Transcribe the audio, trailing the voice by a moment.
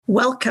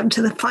Welcome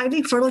to the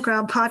Finding Fertile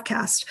Ground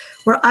podcast,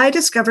 where I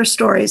discover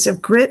stories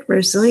of grit,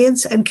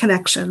 resilience, and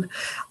connection.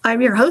 I'm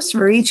your host,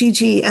 Marie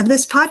GG, and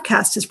this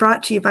podcast is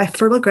brought to you by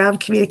Fertile Ground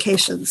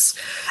Communications.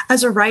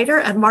 As a writer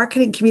and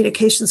marketing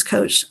communications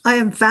coach, I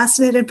am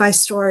fascinated by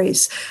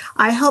stories.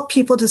 I help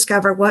people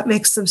discover what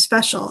makes them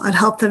special and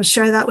help them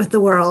share that with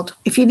the world.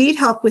 If you need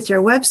help with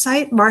your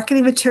website,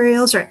 marketing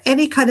materials, or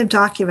any kind of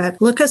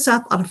document, look us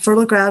up on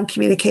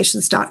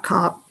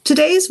fertilegroundcommunications.com.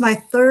 Today is my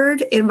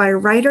third in my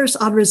Writers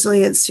on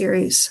Resilience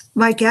series.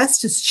 My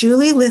guest is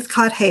Julie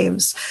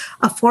Lythcott-Haims,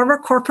 a former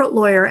corporate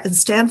lawyer and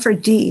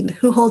Stanford dean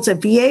who holds a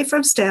BA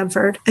from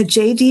Stanford, a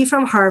JD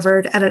from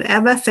Harvard, and an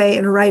MFA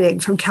in writing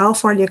from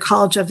California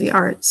College of the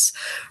Arts.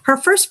 Her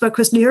first book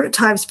was New York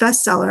Times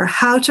bestseller,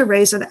 How to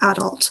Raise an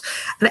Adult,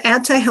 an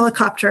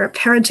anti-helicopter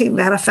parenting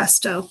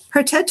manifesto.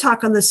 Her TED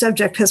Talk on the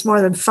subject has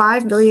more than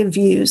 5 million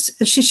views,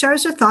 and she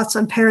shares her thoughts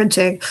on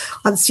parenting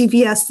on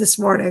CBS This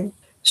Morning.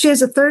 She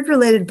has a third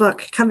related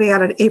book coming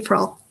out in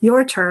April,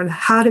 Your Turn,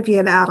 How to Be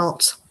an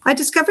Adult. I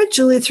discovered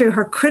Julie through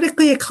her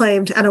critically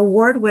acclaimed and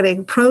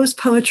award-winning prose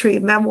poetry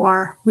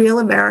memoir, Real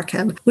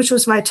American, which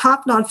was my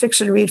top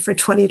nonfiction read for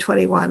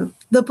 2021.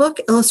 The book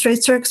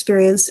illustrates her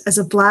experience as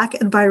a Black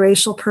and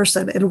biracial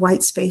person in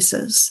white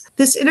spaces.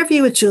 This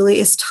interview with Julie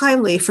is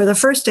timely for the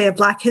first day of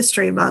Black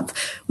History Month,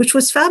 which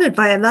was founded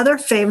by another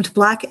famed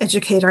Black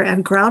educator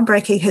and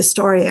groundbreaking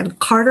historian,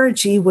 Carter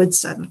G.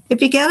 Woodson. It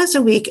began as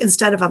a week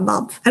instead of a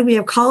month, and we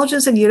have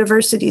colleges and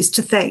universities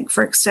to thank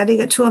for extending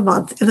it to a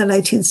month in the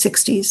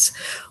 1960s.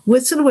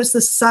 Woodson was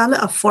the son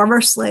of former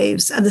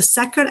slaves and the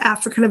second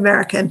African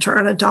American to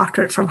earn a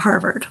doctorate from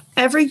Harvard.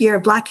 Every year,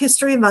 Black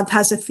History Month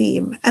has a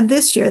theme, and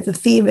this year the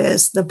theme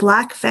is the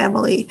Black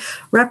family,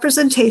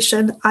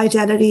 representation,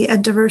 identity,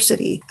 and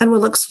diversity, and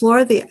will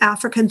explore the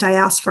African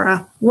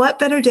diaspora. What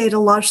better day to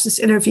launch this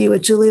interview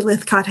with Julie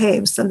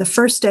Lythcott-Haims than the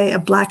first day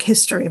of Black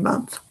History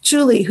Month?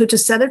 Julie, who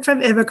descended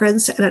from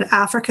immigrants and an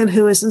African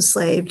who was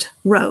enslaved,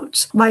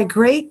 wrote, "My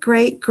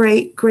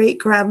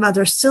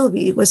great-great-great-great-grandmother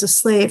Sylvie was a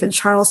slave in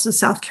Charleston,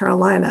 South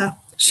Carolina.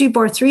 She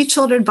bore 3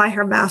 children by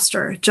her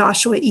master,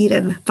 Joshua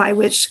Eden, by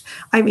which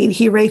I mean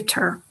he raped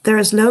her. There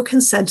is no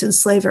consent in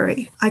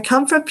slavery. I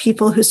come from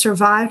people who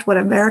survived what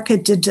America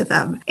did to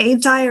them.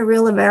 Ain't I a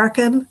real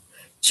American?"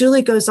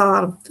 Julie goes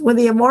on, "When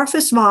the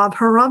amorphous mob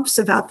harumphs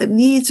about the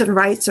needs and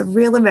rights of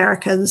real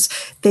Americans,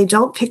 they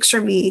don't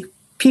picture me.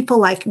 People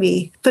like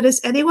me. But is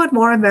anyone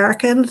more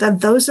American than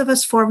those of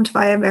us formed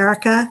by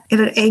America in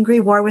an angry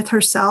war with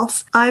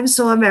herself? I'm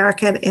so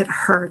American, it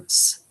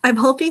hurts." I'm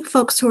hoping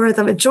folks who are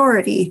the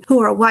majority, who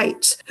are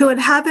white, who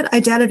inhabit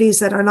identities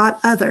that are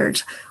not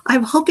othered,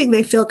 I'm hoping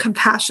they feel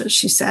compassion,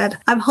 she said.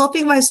 I'm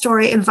hoping my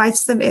story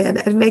invites them in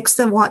and makes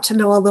them want to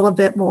know a little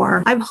bit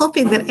more. I'm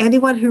hoping that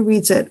anyone who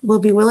reads it will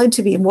be willing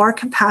to be more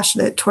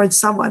compassionate towards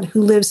someone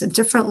who lives a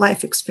different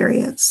life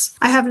experience.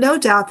 I have no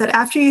doubt that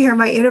after you hear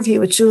my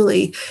interview with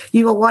Julie,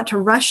 you will want to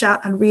rush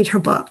out and read her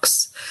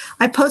books.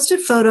 I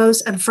posted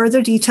photos and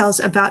further details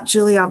about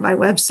Julie on my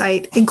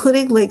website,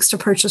 including links to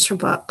purchase her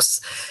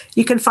books.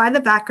 You can find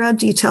the background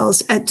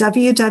details at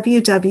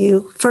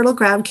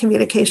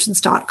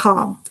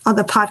www.fertilegroundcommunications.com on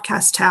the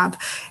podcast tab.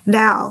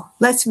 Now,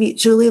 let's meet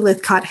Julie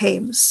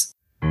Lythcott-Haims.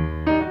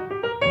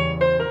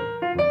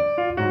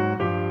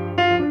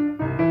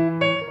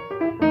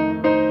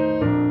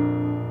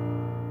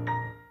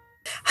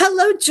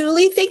 Hello,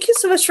 Julie. Thank you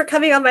so much for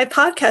coming on my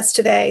podcast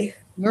today.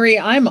 Marie,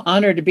 I'm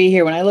honored to be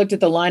here. When I looked at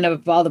the lineup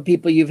of all the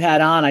people you've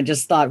had on, I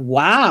just thought,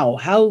 wow,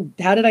 how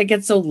did I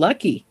get so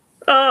lucky?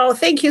 Oh,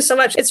 thank you so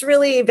much. It's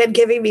really been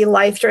giving me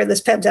life during this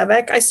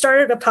pandemic. I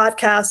started a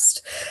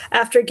podcast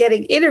after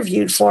getting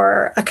interviewed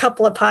for a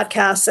couple of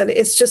podcasts, and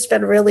it's just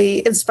been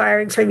really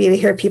inspiring for me to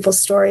hear people's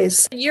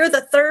stories. You're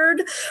the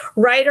third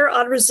writer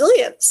on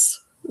resilience.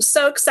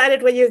 So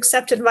excited when you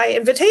accepted my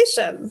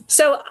invitation.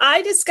 So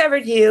I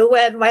discovered you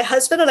when my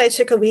husband and I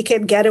took a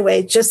weekend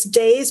getaway just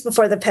days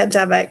before the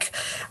pandemic.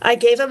 I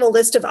gave him a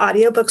list of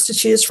audiobooks to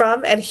choose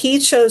from, and he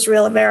chose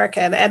Real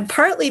American, and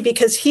partly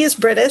because he is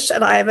British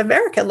and I am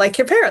American, like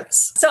your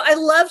parents. So I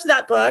loved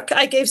that book.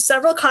 I gave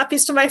several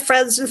copies to my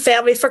friends and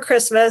family for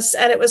Christmas,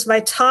 and it was my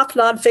top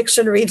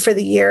nonfiction read for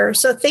the year.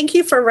 So thank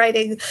you for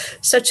writing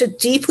such a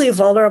deeply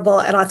vulnerable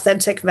and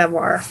authentic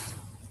memoir.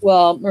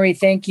 Well, Marie,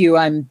 thank you.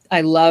 I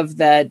love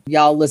that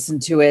y'all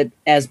listened to it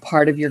as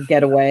part of your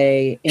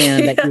getaway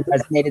and that you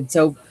resonated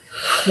so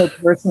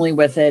personally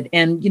with it.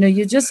 And,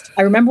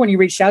 I remember when you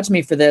reached out to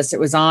me for this, it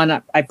was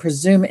on, I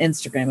presume,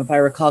 Instagram, if I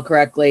recall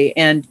correctly.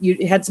 And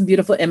you had some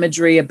beautiful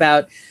imagery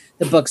about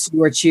the books you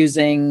were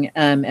choosing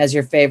as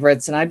your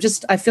favorites. And I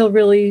feel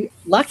really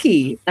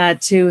lucky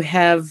to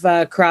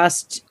have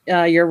crossed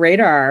your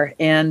radar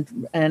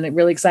and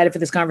really excited for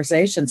this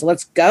conversation. So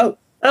let's go.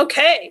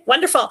 Okay,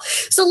 wonderful.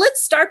 So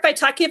let's start by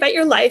talking about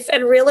your life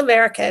and Real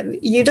American.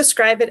 You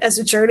describe it as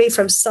a journey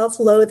from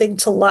self-loathing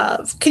to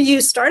love. Can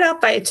you start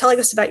out by telling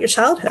us about your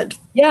childhood?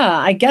 Yeah,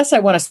 I guess I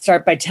want to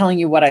start by telling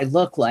you what I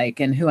look like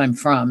and who I'm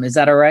from. Is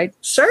that all right?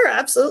 Sure,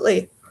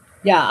 absolutely.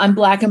 Yeah, I'm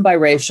Black and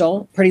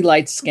biracial, pretty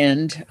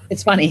light-skinned.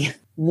 It's funny.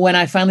 when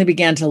I finally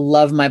began to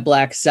love my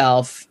Black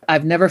self,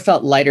 I've never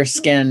felt lighter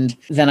skinned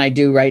than I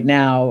do right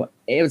now.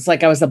 It was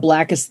like I was the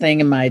blackest thing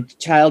in my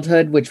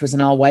childhood, which was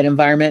an all white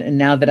environment. And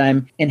now that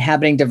I'm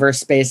inhabiting diverse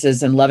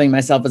spaces and loving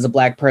myself as a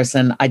Black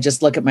person, I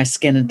just look at my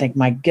skin and think,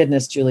 my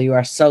goodness, Julie, you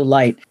are so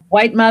light.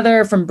 White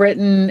mother from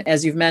Britain,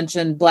 as you've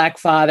mentioned, Black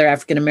father,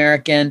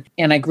 African-American.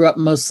 And I grew up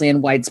mostly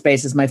in white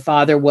spaces. My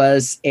father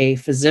was a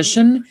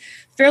physician,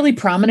 fairly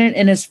prominent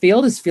in his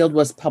field. His field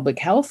was public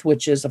health,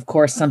 which is, of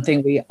course,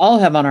 something we all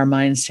have on our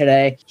minds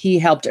today. He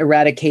helped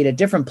eradicate a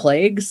different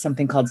plague,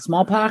 something called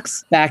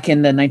smallpox. Back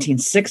in the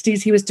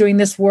 1960s, he was doing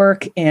this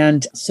work.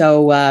 And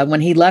so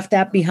when he left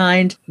that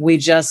behind, we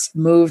just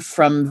moved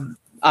from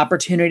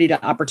opportunity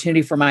to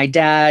opportunity for my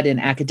dad in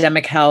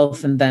academic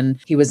health. And then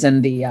he was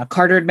in the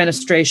Carter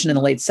administration in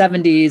the late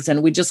 70s.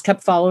 And we just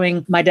kept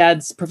following my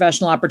dad's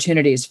professional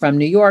opportunities from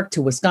New York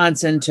to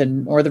Wisconsin to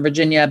Northern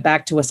Virginia,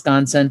 back to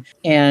Wisconsin.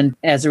 And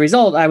as a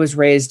result, I was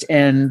raised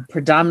in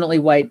predominantly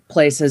white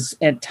places,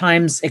 at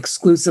times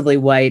exclusively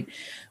white,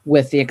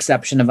 with the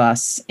exception of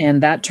us.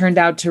 And that turned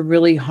out to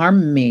really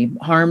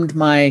harmed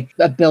my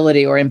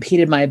ability, or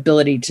impeded my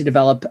ability to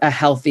develop a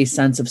healthy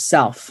sense of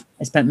self.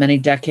 I spent many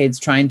decades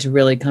trying to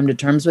really come to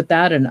terms with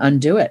that and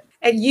undo it.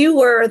 And you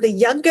were the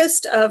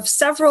youngest of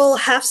several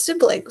half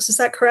siblings. Is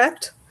that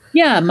correct?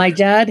 Yeah, my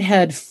dad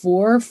had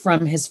 4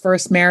 from his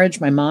first marriage.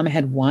 My mom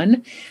had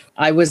 1.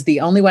 I was the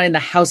only one in the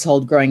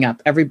household growing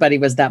up. Everybody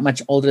was that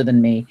much older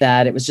than me,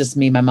 that it was just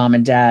me, my mom,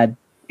 and dad,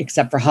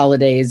 except for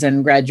holidays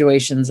and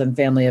graduations and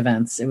family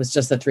events. It was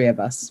just the 3 of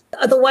us.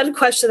 The one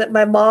question that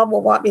my mom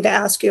will want me to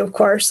ask you, of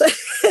course,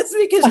 is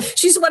because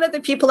she's one of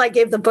the people I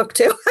gave the book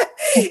to.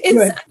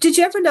 Did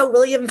you ever know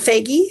William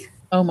Fagey?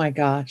 Oh my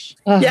gosh.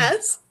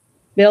 Yes.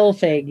 Bill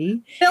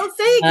Fagey. Bill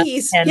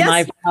Fagey. And yes.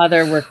 My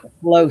father were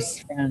close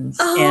friends.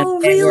 Oh,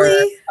 and they really?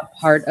 were a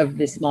part of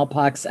the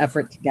smallpox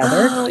effort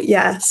together. Oh,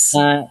 yes.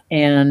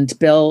 And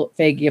Bill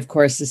Fagey, of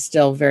course, is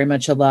still very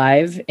much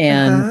alive.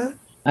 And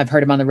I've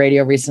heard him on the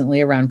radio recently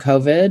around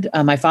COVID.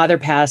 My father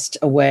passed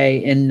away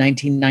in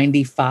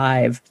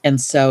 1995.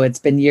 And so it's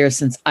been years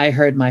since I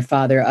heard my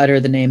father utter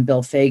the name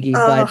Bill Fagey.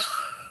 But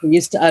he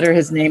used to utter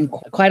his name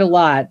quite a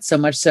lot, so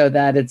much so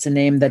that it's a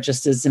name that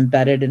just is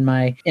embedded in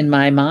my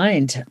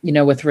mind,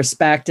 with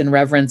respect and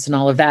reverence and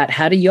all of that.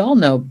 How do you all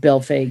know Bill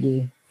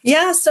Fagey?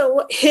 Yeah,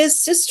 so his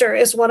sister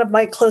is one of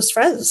my close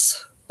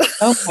friends.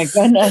 Oh my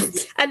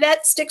goodness.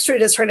 Annette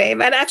Stixrud is her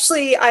name. And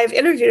actually, I've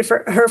interviewed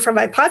her for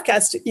my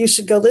podcast. You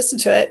should go listen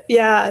to it.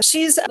 Yeah.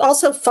 She's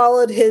also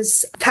followed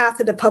his path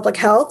into public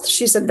health.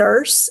 She's a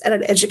nurse and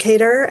an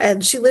educator,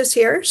 and she lives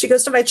here. She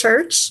goes to my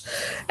church,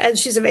 and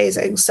she's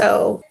amazing.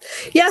 So,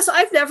 yeah, so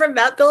I've never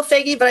met Bill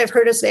Fagey, but I've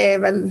heard his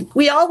name. And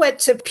we all went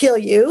to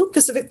PLU,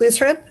 Pacific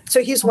Lutheran.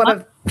 So he's one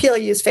of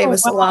PLU's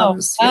famous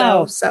alums,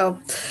 so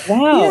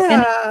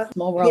yeah,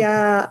 small world.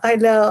 Yeah, I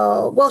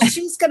know. Well,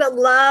 she's going to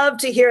love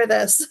to hear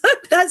this.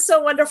 That's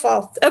so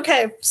wonderful.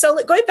 Okay. So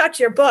going back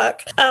to your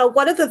book,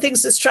 one of the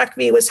things that struck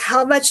me was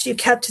how much you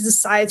kept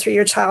inside through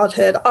your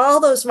childhood, all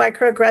those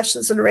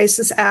microaggressions and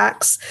racist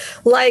acts,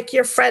 like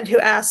your friend who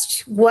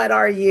asked, "What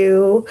are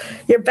you?"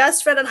 Your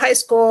best friend in high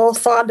school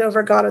fawned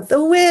over Gone with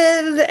the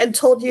Wind and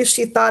told you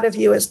she thought of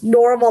you as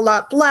normal,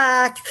 not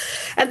Black.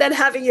 And then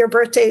having your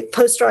birthday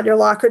poster on your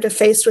locker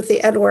defaced with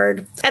the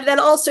N-word, and then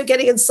also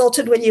getting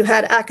insulted when you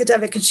had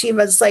academic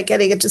achievements like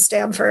getting into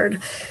Stanford.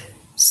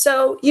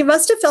 So you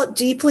must have felt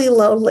deeply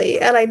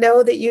lonely, and I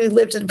know that you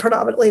lived in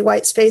predominantly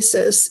white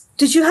spaces.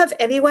 Did you have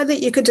anyone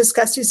that you could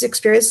discuss these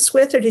experiences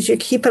with, or did you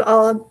keep it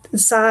all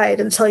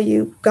inside until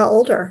you got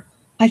older?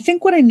 I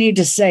think what I need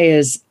to say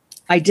is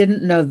I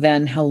didn't know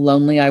then how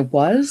lonely I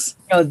was,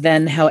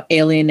 then how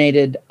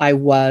alienated I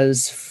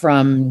was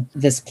from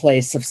this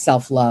place of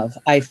self-love.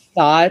 I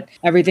thought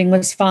everything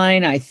was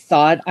fine. I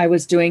thought I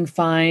was doing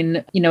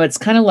fine. It's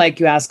kind of like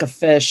you ask a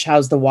fish,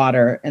 how's the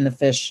water? And the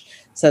fish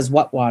says,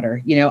 what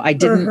water? I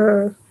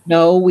didn't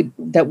know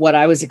that what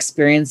I was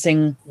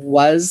experiencing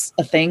was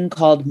a thing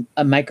called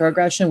a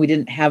microaggression. We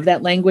didn't have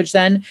that language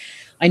then.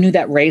 I knew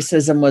that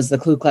racism was the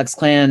Ku Klux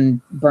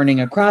Klan burning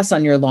a cross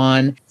on your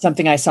lawn,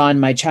 something I saw in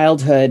my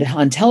childhood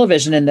on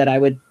television and that I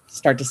would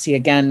start to see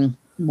again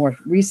more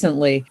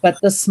recently. But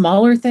the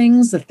smaller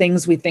things, the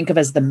things we think of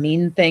as the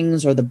mean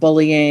things or the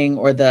bullying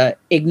or the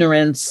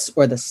ignorance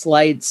or the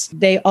slights,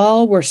 they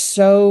all were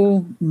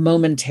so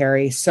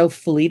momentary, so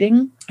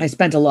fleeting. I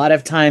spent a lot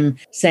of time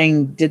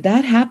saying, did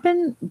that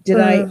happen? Did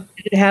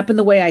it happen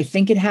the way I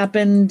think it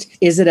happened?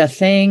 Is it a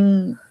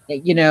thing?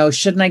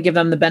 Shouldn't I give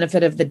them the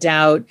benefit of the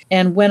doubt?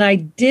 And when I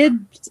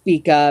did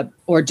speak up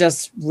or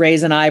just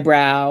raise an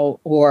eyebrow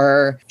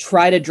or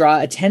try to draw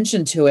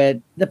attention to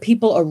it, the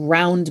people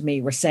around me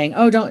were saying,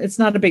 it's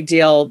not a big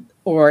deal.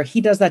 Or he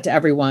does that to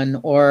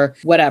everyone or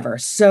whatever.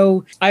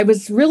 So I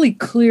was really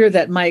clear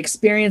that my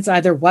experience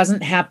either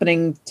wasn't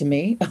happening to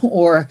me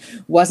or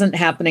wasn't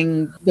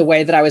happening the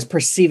way that I was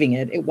perceiving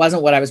it. It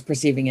wasn't what I was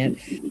perceiving it,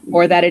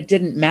 or that it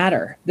didn't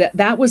matter.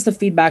 That was the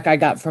feedback I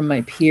got from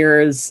my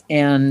peers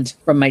and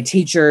from my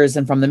teachers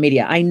and from the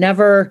media. I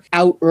never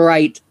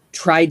outright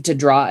tried to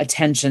draw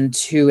attention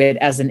to it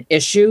as an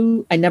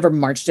issue. I never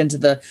marched into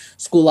the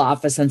school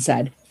office and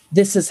said,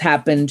 this has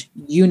happened.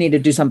 You need to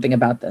do something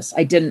about this.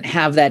 I didn't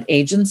have that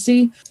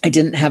agency. I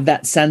didn't have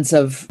that sense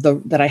of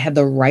that I had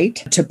the right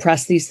to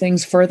press these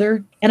things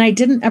further. And I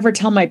didn't ever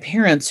tell my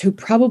parents, who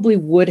probably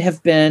would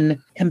have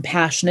been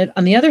compassionate.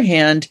 On the other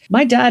hand,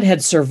 my dad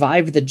had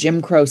survived the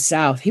Jim Crow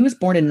South. He was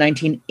born in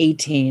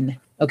 1918.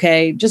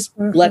 Okay, just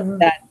let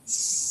that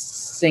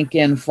sink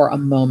in for a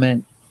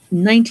moment.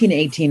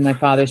 1918, my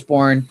father's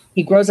born.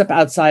 He grows up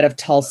outside of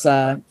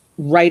Tulsa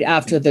right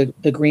after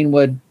the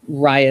Greenwood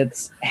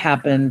riots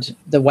happened,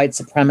 the white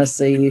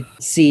supremacy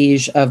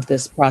siege of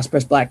this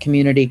prosperous Black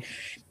community.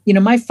 You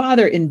know, my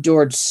father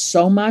endured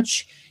so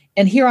much.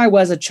 And here I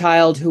was, a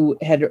child who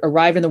had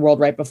arrived in the world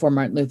right before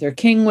Martin Luther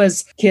King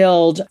was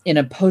killed, in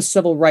a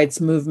post-civil rights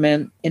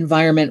movement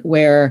environment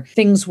where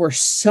things were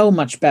so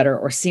much better,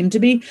 or seemed to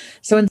be.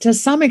 So, and to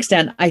some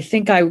extent, I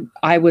think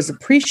I was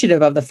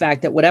appreciative of the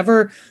fact that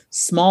whatever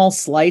small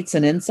slights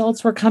and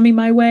insults were coming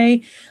my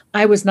way,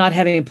 I was not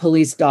having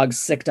police dogs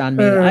sicked on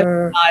me. I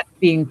was not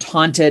being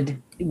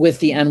taunted with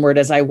the N-word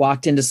as I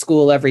walked into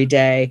school every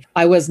day.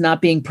 I was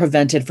not being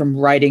prevented from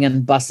riding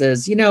on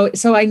buses, you know,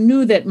 so I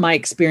knew that my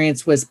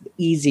experience was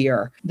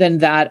easier than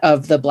that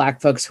of the Black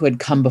folks who had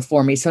come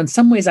before me. So in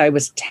some ways I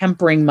was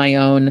tempering my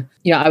own,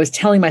 you know, I was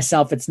telling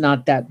myself it's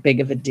not that big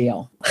of a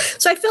deal.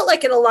 So I felt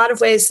like in a lot of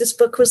ways, this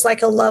book was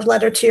like a love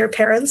letter to your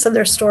parents and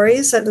their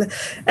stories. And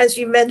as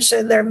you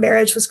mentioned, their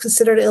marriage was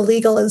considered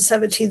illegal in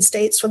 17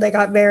 states when they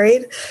got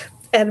married.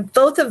 And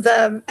both of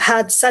them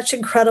had such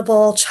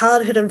incredible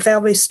childhood and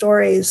family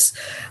stories.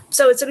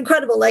 So it's an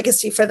incredible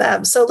legacy for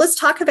them. So let's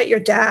talk about your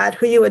dad,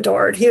 who you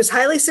adored. He was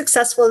highly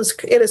successful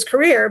in his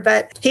career,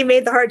 but he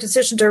made the hard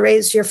decision to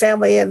raise your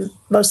family in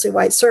mostly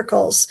white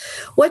circles.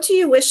 What do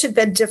you wish had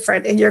been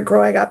different in your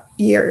growing up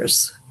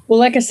years? Well,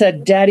 like I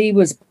said, Daddy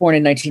was born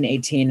in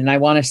 1918. And I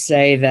want to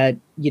say that,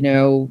 you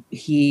know,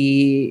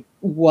 he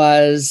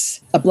was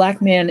a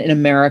Black man in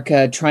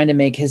America trying to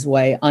make his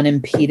way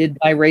unimpeded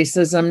by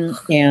racism.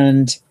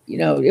 And, you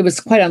know, it was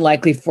quite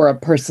unlikely for a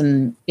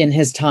person in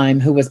his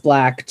time who was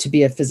Black to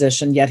be a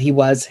physician, yet he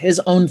was.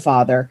 His own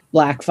father,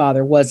 Black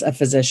father, was a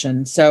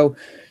physician. So,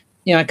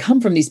 you know, I come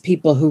from these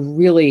people who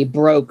really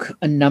broke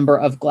a number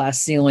of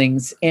glass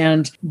ceilings.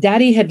 And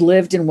Daddy had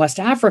lived in West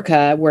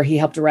Africa, where he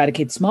helped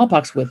eradicate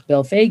smallpox with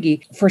Bill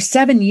Foege, for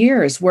 7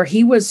 years, where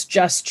he was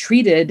just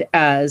treated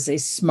as a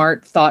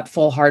smart,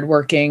 thoughtful,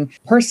 hardworking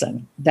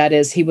person. That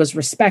is, he was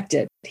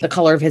respected. The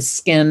color of his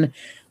skin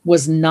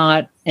was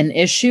not an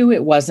issue.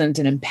 It wasn't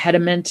an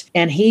impediment.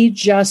 And he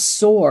just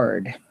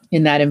soared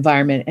in that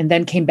environment, and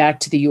then came back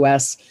to the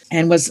US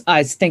and was,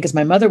 I think, as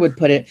my mother would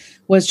put it,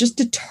 was just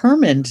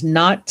determined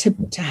not to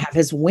have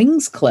his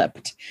wings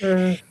clipped.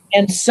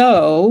 And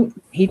so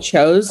he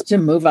chose to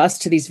move us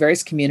to these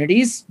various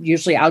communities,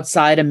 usually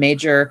outside a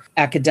major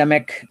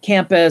academic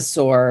campus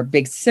or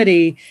big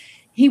city.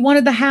 He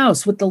wanted the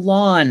house with the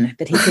lawn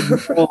that he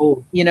could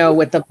mow, you know,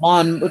 with the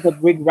lawn, with a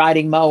rig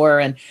riding mower.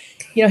 And,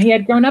 you know, he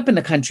had grown up in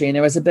the country and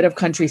there was a bit of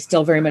country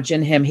still very much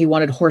in him. He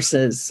wanted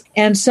horses.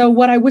 And so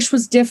what I wish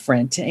was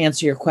different, to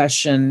answer your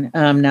question,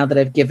 now that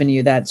I've given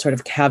you that sort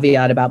of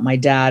caveat about my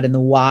dad and the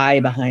why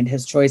behind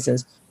his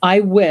choices, I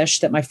wish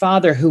that my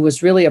father, who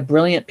was really a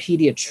brilliant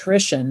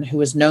pediatrician, who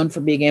was known for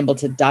being able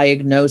to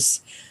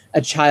diagnose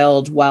a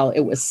child while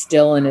it was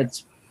still in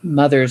its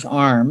mother's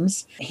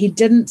arms. He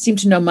didn't seem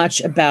to know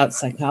much about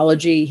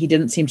psychology. He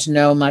didn't seem to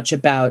know much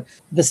about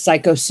the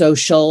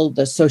psychosocial,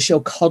 the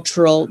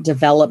sociocultural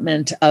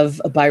development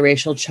of a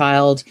biracial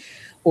child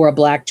or a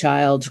Black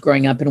child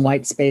growing up in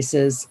white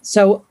spaces.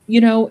 So,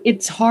 you know,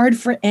 it's hard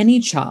for any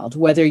child,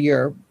 whether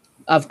you're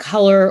of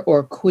color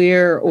or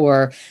queer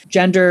or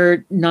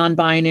gender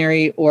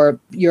non-binary, or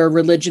your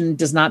religion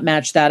does not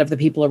match that of the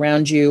people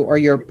around you, or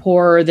you're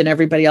poorer than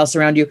everybody else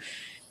around you.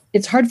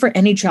 It's hard for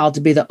any child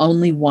to be the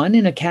only one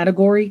in a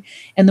category.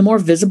 And the more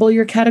visible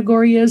your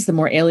category is, the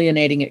more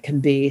alienating it can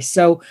be.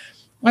 So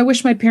I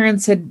wish my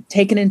parents had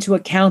taken into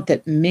account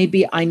that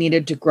maybe I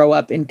needed to grow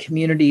up in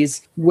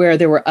communities where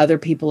there were other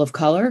people of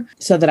color,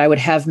 so that I would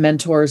have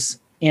mentors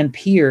and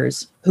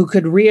peers who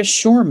could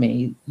reassure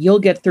me, you'll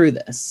get through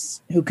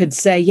this, who could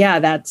say, yeah,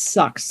 that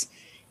sucks.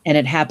 And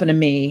it happened to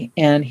me.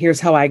 And here's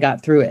how I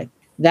got through it.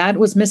 That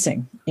was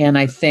missing. And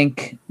I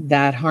think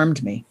that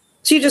harmed me.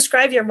 So you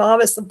describe your mom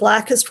as the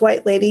blackest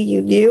white lady you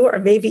knew, or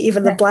maybe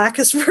even the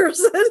blackest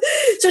person.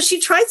 So she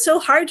tried so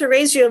hard to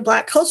raise you in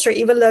Black culture,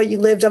 even though you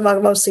lived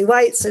among mostly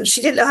whites, and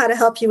she didn't know how to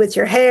help you with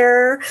your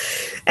hair.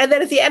 And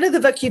then at the end of the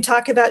book, you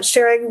talk about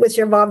sharing with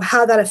your mom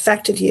how that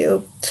affected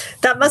you.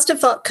 That must have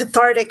felt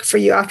cathartic for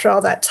you after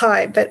all that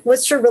time. But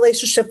what's your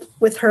relationship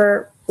with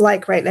her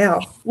like right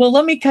now? Well,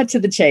 let me cut to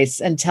the chase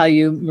and tell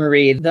you,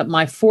 Marie, that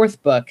my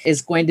fourth book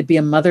is going to be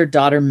a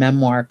mother-daughter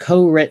memoir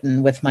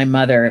co-written with my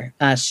mother.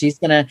 She's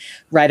going to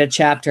write a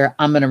chapter,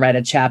 I'm going to write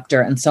a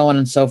chapter, and so on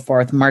and so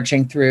forth,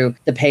 marching through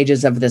the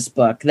pages of this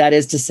book. That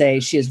is to say,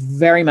 she is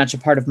very much a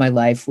part of my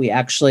life. We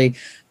actually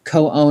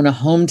co-own a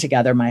home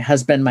together, my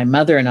husband, my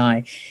mother, and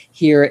I,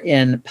 here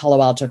in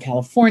Palo Alto,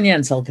 California,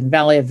 in Silicon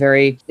Valley, a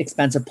very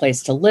expensive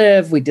place to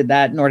live. We did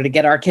that in order to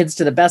get our kids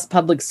to the best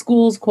public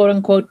schools, quote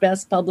unquote,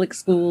 best public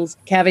schools,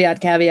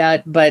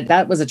 caveat. But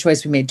that was a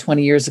choice we made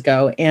 20 years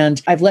ago.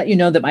 And I've let you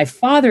know that my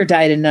father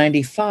died in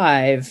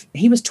 95.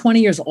 He was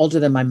 20 years older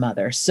than my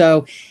mother.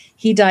 So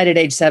he died at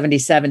age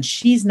 77.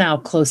 She's now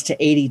close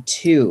to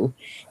 82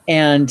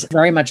 and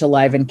very much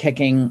alive and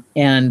kicking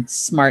and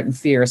smart and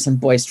fierce and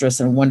boisterous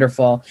and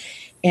wonderful.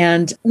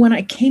 And when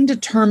I came to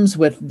terms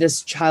with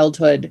this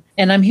childhood,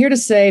 and I'm here to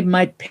say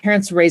my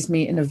parents raised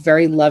me in a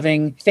very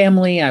loving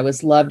family. I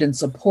was loved and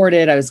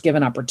supported. I was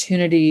given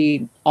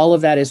opportunity. All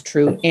of that is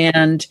true.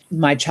 And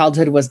my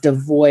childhood was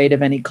devoid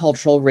of any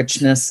cultural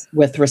richness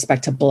with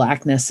respect to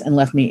Blackness and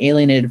left me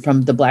alienated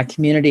from the Black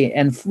community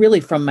and really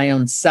from my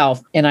own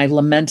self. And I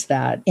lament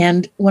that.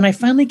 And when I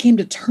finally came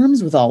to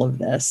terms with all of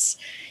this,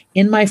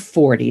 in my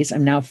 40s,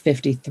 I'm now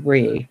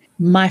 53,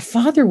 my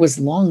father was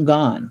long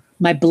gone.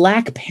 My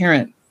Black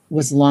parent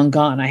was long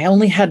gone. I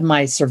only had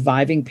my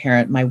surviving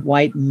parent, my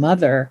white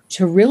mother,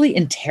 to really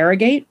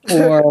interrogate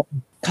or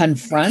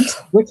confront,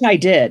 which I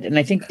did. And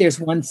I think there's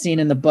one scene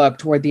in the book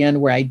toward the end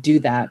where I do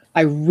that.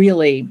 I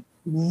really,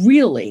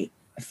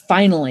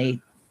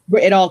 finally,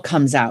 it all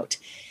comes out.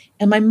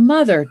 And my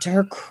mother, to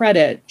her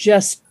credit,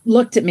 just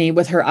looked at me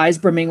with her eyes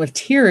brimming with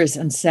tears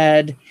and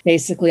said,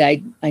 basically,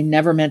 I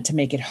never meant to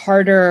make it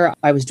harder.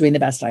 I was doing the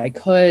best I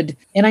could.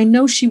 And I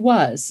know she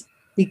was,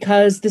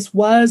 because this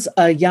was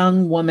a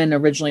young woman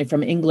originally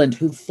from England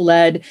who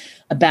fled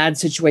a bad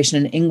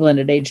situation in England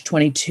at age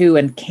 22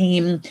 and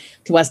came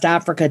to West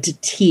Africa to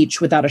teach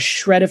without a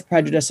shred of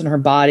prejudice in her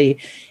body,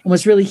 and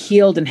was really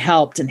healed and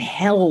helped and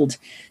held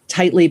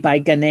tightly by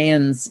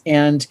Ghanaians.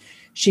 And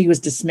she was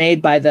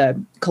dismayed by the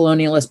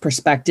colonialist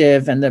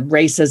perspective and the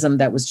racism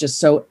that was just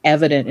so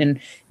evident in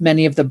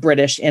many of the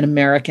British and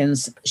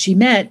Americans she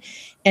met.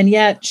 And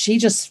yet she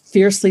just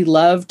fiercely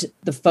loved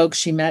the folks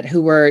she met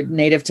who were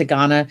native to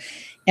Ghana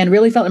and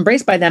really felt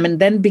embraced by them, and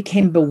then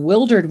became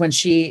bewildered when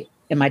she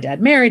and my dad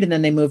married, and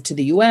then they moved to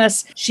the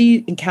US.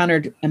 She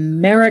encountered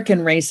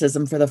American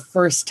racism for the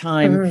first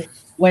time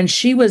when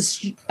she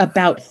was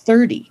about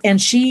 30. And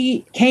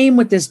she came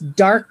with this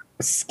dark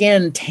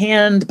skin,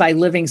 tanned by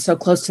living so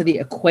close to the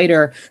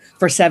equator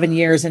for 7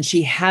 years. And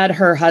she had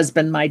her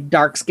husband, my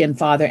dark-skinned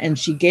father, and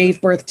she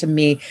gave birth to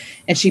me.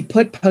 And she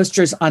put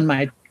posters on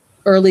my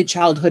early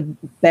childhood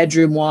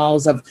bedroom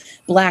walls of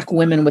Black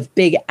women with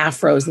big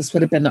afros. This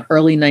would have been the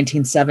early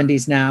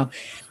 1970s now.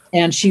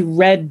 And she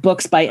read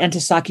books by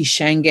Ntozake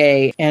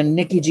Shange and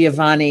Nikki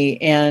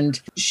Giovanni. And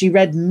she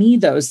read me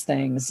those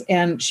things.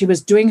 And she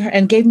was doing her,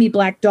 and gave me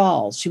Black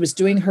dolls. She was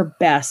doing her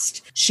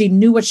best. She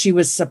knew what she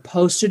was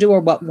supposed to do, or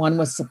what one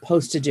was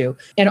supposed to do.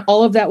 And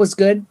all of that was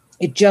good.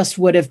 It just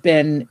would have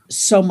been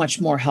so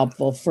much more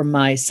helpful for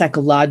my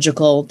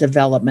psychological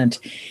development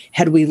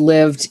had we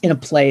lived in a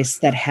place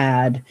that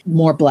had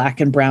more Black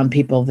and brown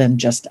people than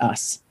just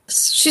us.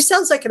 She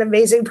sounds like an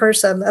amazing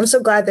person. I'm so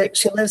glad that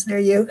she lives near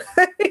you.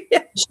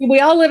 Yeah. We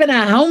all live in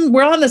a home.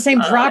 We're on the same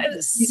property.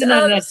 She's in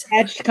an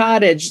attached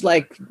cottage,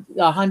 like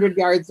 100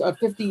 yards or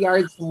 50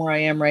 yards from where I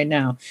am right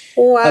now.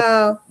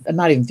 Wow.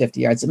 Not even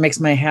 50 yards. It makes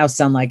my house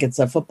sound like it's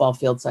a football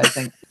field size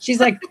thing. She's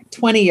like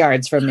 20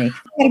 yards from me.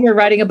 And we're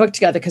writing a book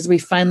together because we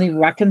finally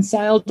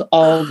reconciled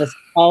all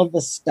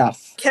the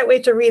stuff. Can't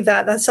wait to read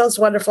that. That sounds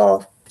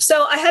wonderful.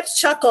 So I had to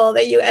chuckle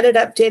that you ended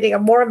up dating a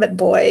Mormon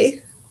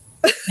boy.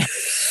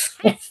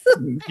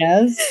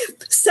 Yes.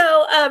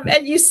 So,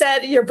 and you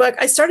said in your book,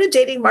 I started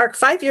dating Mark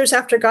 5 years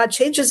after God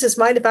changes his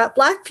mind about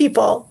Black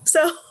people.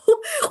 So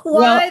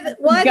why the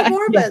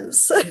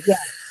Mormons? Yeah.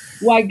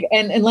 Why?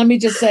 And let me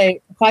just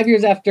say, 5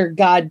 years after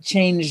God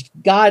changed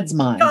God's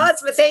mind.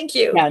 Thank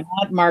you. Yeah,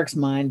 not Mark's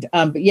mind.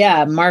 But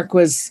yeah, Mark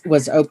was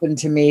open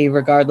to me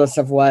regardless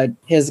of what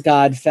his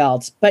God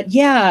felt. But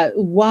yeah,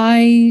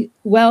 why?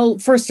 Well,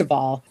 first of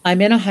all,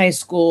 I'm in a high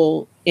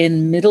school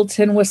in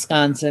Middleton,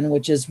 Wisconsin,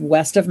 which is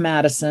west of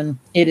Madison.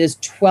 It is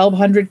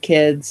 1,200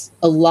 kids.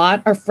 A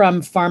lot are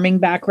from farming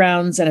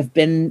backgrounds and have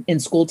been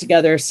in school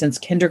together since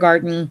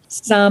kindergarten.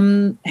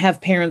 Some have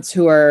parents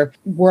who are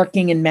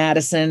working in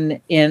Madison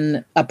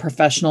in a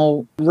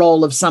professional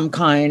role of some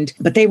kind,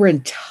 but they were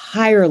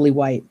entirely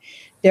white.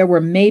 There were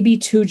maybe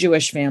 2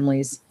 Jewish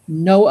families,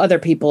 no other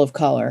people of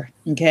color.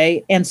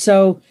 Okay. And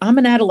so I'm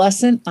an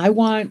adolescent. I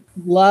want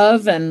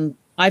love, and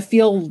I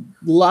feel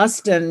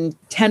lust and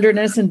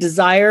tenderness and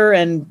desire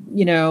and,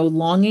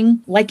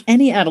 longing like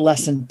any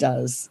adolescent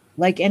does,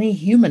 like any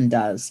human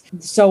does.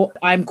 So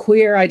I'm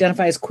queer,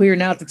 identify as queer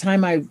now. At the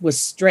time I was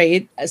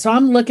straight. So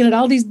I'm looking at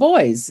all these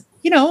boys,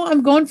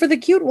 I'm going for the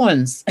cute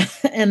ones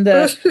and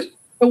the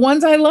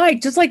ones I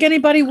like, just like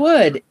anybody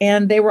would.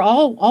 And they were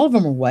all of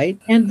them were white.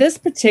 And this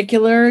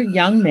particular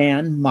young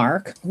man,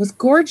 Mark, was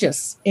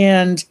gorgeous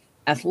and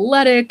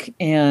athletic,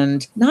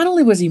 and not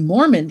only was he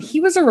Mormon, he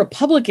was a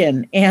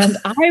Republican, and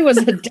I was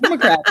a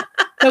Democrat.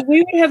 But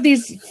we would have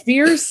these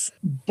fierce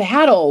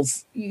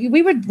battles.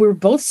 We were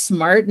both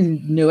smart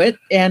and knew it,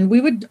 and we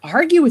would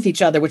argue with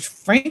each other, which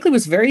frankly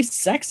was very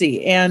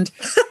sexy. And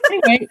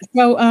anyway,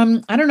 so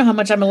I don't know how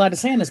much I'm allowed to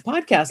say on this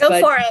podcast.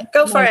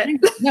 Go for it.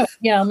 No,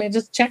 yeah, let me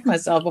just check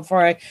myself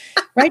before I.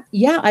 Right?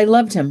 Yeah, I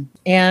loved him,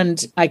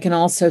 and I can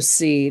also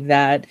see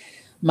that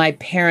my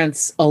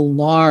parents'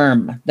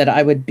 alarm that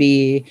I would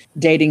be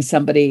dating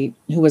somebody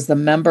who was the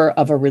member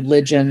of a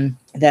religion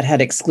that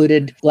had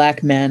excluded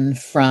Black men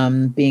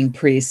from being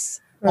priests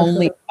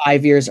only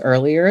 5 years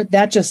earlier,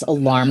 that just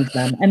alarmed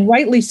them, and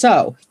rightly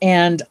so.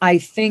 And I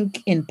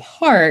think in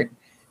part,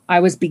 I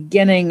was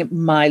beginning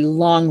my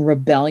long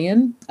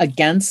rebellion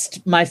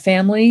against my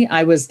family.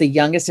 I was the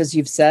youngest, as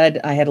you've said.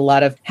 I had a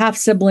lot of half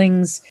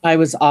siblings. I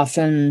was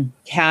often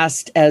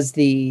cast as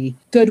the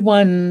good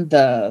one,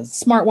 the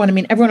smart one. I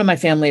mean, everyone in my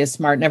family is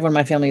smart and everyone in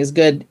my family is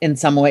good in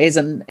some ways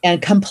and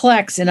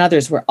complex in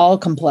others. We're all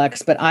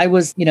complex, but I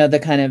was,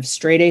 the kind of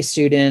straight A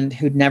student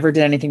who'd never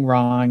did anything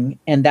wrong.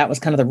 And that was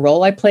kind of the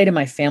role I played in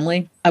my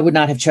family. I would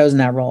not have chosen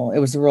that role. It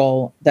was a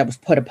role that was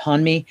put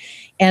upon me.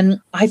 And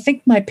I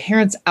think my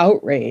parents'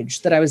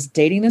 outrage that I was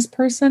dating this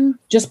person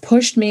just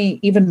pushed me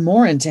even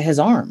more into his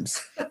arms.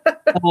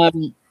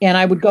 And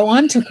I would go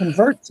on to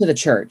convert to the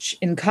church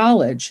in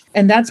college.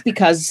 And that's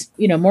because,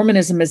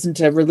 Mormonism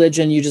isn't a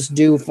religion you just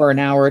do for an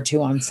hour or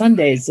two on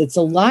Sundays. It's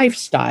a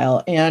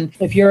lifestyle. And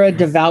if you're a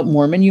devout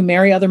Mormon, you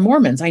marry other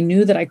Mormons. I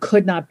knew that I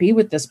could not be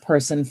with this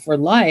person for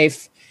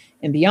life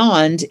and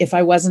beyond if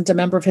I wasn't a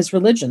member of his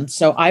religion.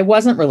 So I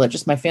wasn't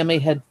religious. My family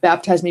had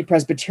baptized me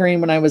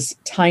Presbyterian when I was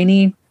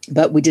tiny,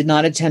 but we did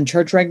not attend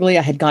church regularly.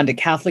 I had gone to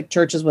Catholic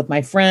churches with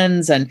my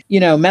friends and,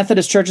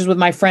 Methodist churches with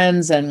my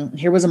friends. And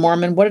here was a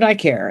Mormon. What did I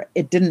care?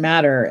 It didn't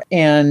matter.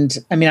 And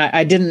I mean,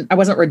 I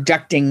wasn't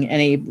rejecting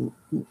any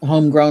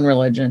homegrown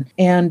religion.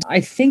 And I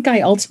think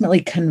I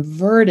ultimately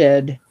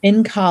converted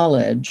in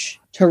college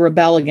to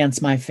rebel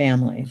against my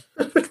family.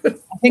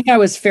 I think I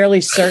was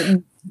fairly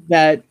certain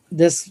that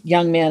this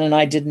young man and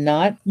I did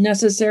not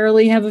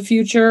necessarily have a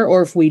future,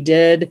 or if we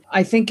did,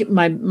 I think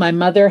my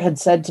mother had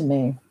said to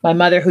me, my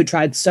mother who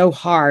tried so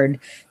hard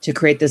to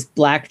create this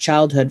Black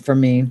childhood for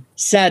me,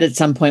 said at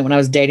some point when I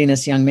was dating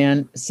this young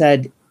man,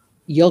 said,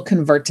 "You'll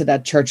convert to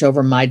that church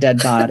over my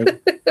dead body."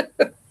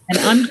 And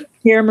I'm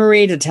here,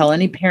 Marie, to tell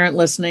any parent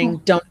listening,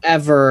 don't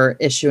ever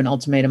issue an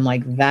ultimatum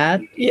like that.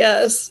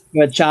 Yes.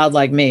 To a child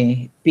like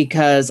me,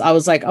 because I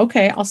was like,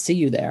 okay, I'll see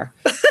you there.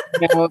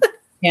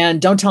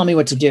 And don't tell me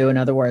what to do, in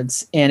other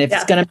words. And if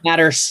it's going to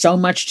matter so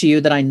much to you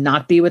that I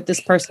not be with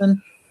this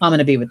person, I'm going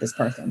to be with this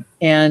person.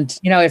 And,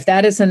 if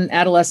that isn't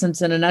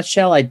adolescence in a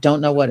nutshell, I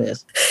don't know what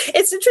is.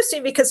 It's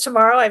interesting because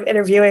tomorrow I'm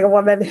interviewing a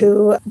woman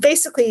who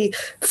basically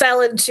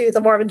fell into the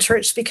Mormon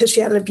church because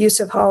she had an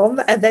abusive home.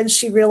 And then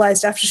she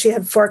realized after she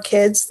had 4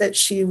 kids that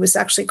she was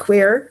actually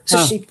queer. So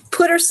she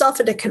put herself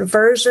into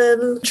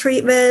conversion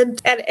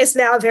treatment and is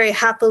now very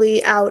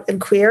happily out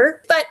and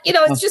queer. But,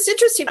 it's just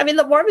interesting. I mean,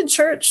 the Mormon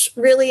church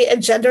really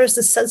engenders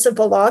this sense of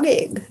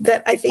belonging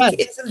that I think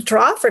is a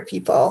draw for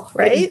people,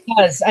 right? It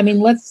does. I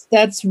mean,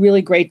 that's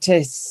really great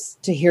to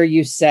hear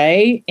you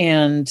say.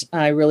 And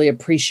I really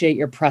appreciate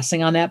your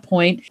pressing on that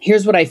point.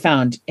 Here's what I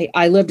found.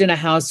 I lived in a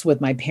house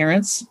with my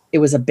parents. It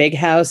was a big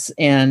house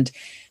and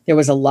there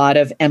was a lot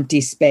of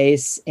empty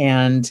space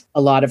and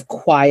a lot of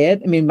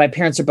quiet. I mean, my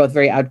parents are both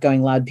very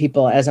outgoing, loud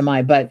people, as am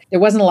I, but there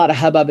wasn't a lot of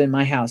hubbub in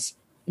my house.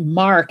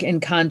 Mark, in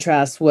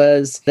contrast,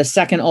 was the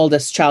second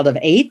oldest child of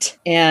 8,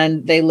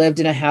 and they lived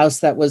in a house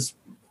that was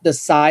the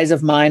size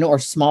of mine or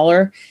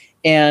smaller.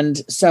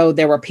 And so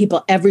there were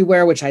people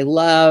everywhere, which I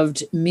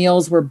loved.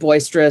 Meals were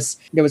boisterous.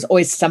 There was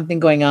always something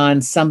going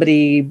on,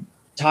 somebody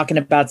talking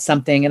about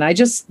something. And I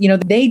just,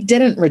 they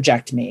didn't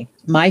reject me.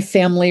 My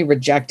family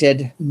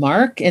rejected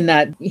Mark in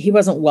that he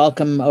wasn't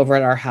welcome over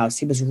at our house.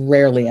 He was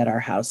rarely at our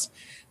house,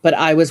 but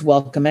I was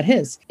welcome at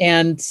his.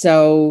 And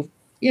so,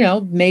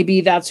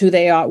 maybe that's who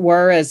they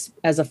were as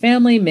a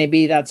family.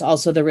 Maybe that's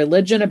also the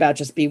religion about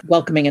just be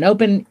welcoming and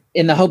open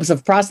in the hopes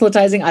of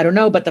proselytizing. I don't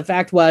know. But the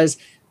fact was,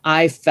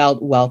 I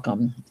felt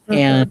welcome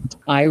and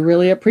I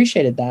really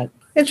appreciated that.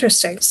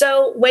 Interesting.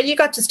 So when you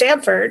got to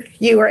Stanford,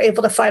 you were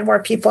able to find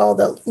more people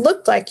that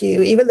looked like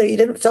you, even though you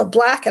didn't feel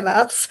Black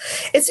enough.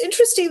 It's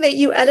interesting that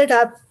you ended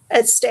up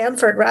at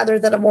Stanford rather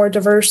than a more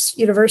diverse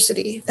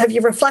university. Have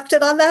you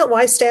reflected on that?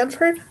 Why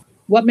Stanford?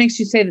 What makes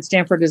you say that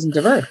Stanford isn't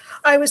diverse?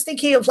 I was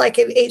thinking of like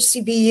an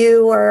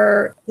HCBU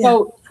or...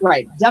 Oh,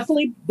 right.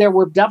 Definitely. There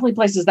were definitely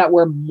places that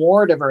were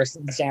more diverse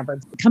than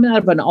Stanford. Coming out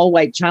of an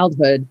all-white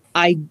childhood,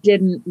 I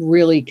didn't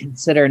really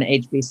consider an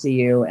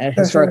HBCU, a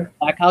historic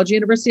Black college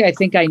university. I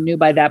think I knew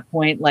by that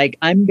point, like,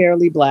 I'm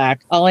barely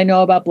Black. All I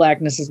know about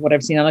Blackness is what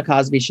I've seen on The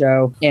Cosby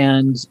Show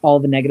and all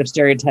the negative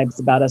stereotypes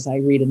about us I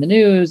read in the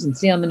news and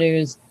see on the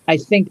news. I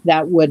think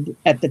that would,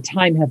 at the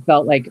time, have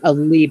felt like a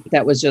leap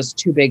that was just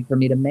too big for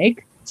me to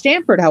make.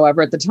 Stanford,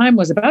 however, at the time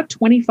was about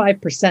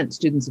 25%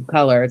 students of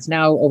color. It's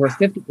now over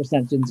 50%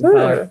 students of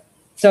color.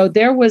 So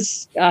there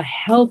was a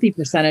healthy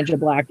percentage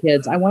of Black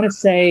kids. I want to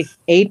say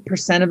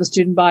 8% of the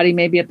student body,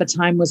 maybe at the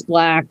time, was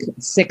Black,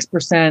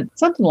 6%,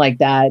 something like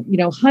that,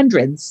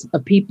 hundreds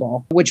of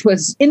people, which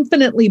was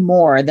infinitely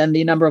more than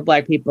the number of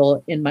Black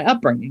people in my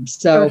upbringing.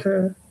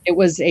 So it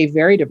was a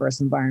very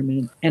diverse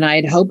environment. And I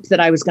had hoped that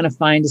I was going to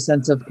find a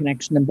sense of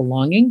connection and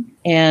belonging,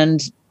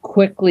 and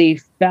quickly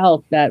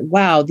felt that,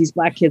 wow, these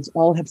Black kids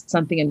all have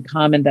something in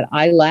common that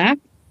I lack.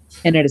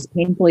 And it is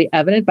painfully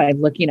evident by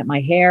looking at my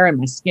hair and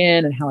my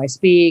skin and how I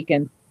speak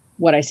and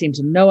what I seem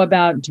to know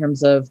about in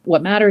terms of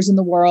what matters in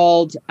the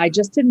world. I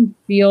just didn't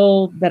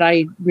feel that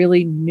I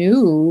really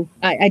knew.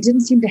 I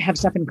didn't seem to have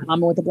stuff in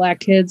common with the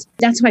Black kids.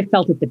 That's how I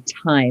felt at the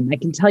time. I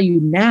can tell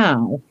you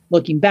now,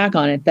 looking back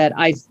on it, that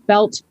I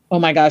felt, oh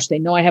my gosh, they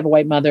know I have a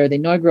white mother. They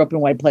know I grew up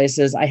in white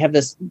places. I have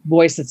this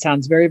voice that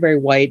sounds very, very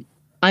white.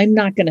 I'm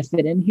not going to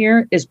fit in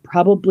here is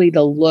probably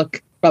the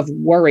look of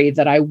worry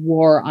that I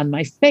wore on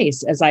my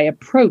face as I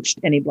approached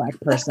any Black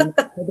person.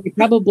 They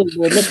probably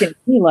were looking at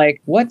me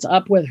like, what's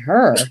up with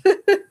her?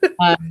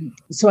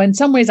 So in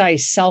some ways, I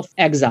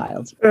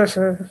self-exiled.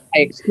 I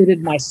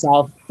excluded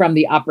myself from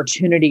the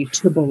opportunity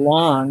to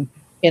belong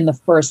in the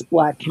first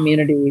Black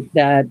community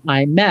that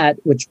I met,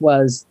 which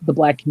was the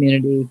Black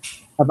community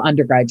of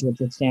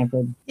undergraduates at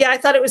Stanford. Yeah, I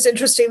thought it was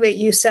interesting that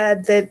you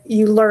said that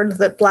you learned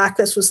that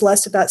Blackness was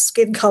less about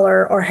skin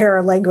color or hair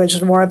or language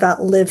and more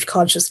about lived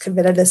conscious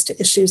committedness to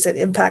issues that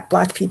impact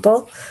Black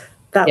people.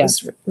 That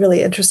was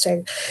really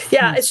interesting.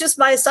 Yeah, it's just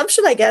my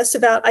assumption, I guess,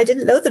 I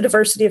didn't know the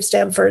diversity of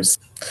Stanford's.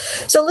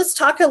 So let's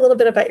talk a little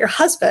bit about your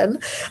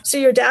husband. So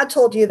your dad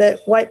told you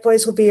that white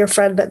boys will be your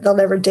friend, but they'll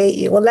never date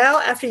you. Well, now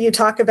after you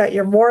talk about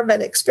your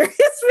Mormon experience,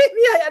 maybe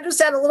I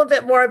understand a little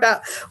bit more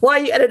about why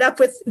you ended up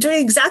with doing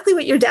exactly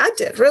what your dad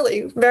did,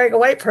 really, marrying a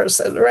white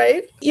person,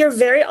 right? You're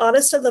very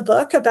honest in the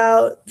book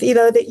about,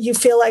 that you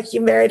feel like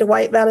you married a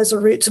white man as a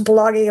route to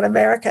belonging in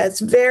America. It's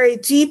very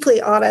deeply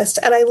honest.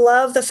 And I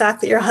love the fact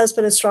that your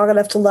husband is strong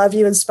enough to love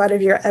you in spite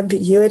of your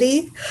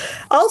ambiguity.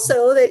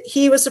 Also, that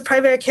he was the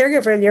primary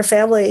caregiver in your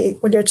family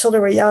when your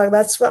children were young.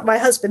 That's what my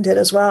husband did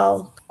as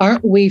well.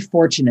 Aren't we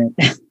fortunate,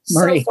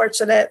 Marie? So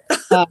fortunate.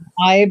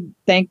 I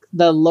thank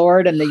the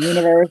Lord and the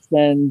universe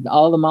and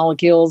all the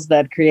molecules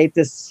that create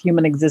this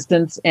human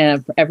existence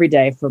and every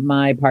day for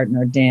my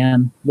partner,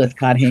 Dan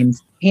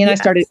Lithcott-Hames. He and I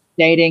started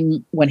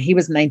dating when he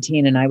was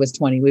 19 and I was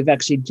 20. We've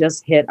actually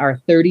just hit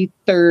our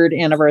 33rd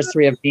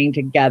anniversary of being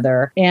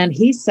together. And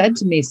he said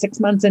to me 6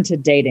 months into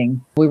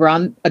dating, we were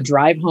on a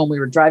drive home. We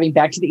were driving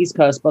back to the East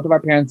Coast. Both of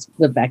our parents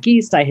lived back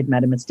east. I had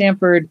met him at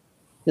Stanford.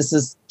 This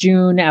is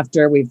June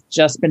after we've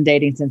just been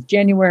dating since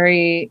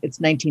January. It's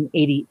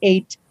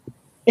 1988.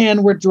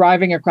 And we're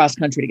driving across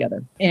country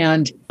together.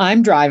 And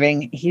I'm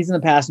driving. He's in the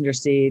passenger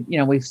seat.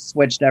 We've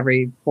switched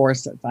every 4 or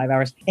 5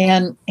 hours.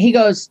 And he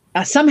goes,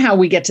 somehow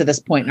we get to this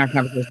point in our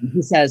conversation.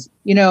 He says,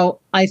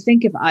 I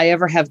think if I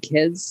ever have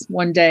kids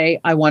one day,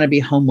 I want to be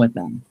home with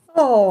them.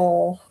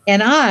 Oh.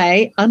 And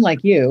I,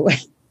 unlike you,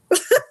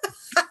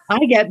 I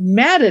get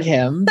mad at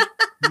him.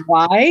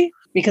 Why?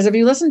 Because if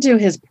you listen to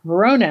his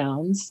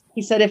pronouns,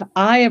 he said, if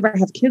I ever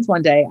have kids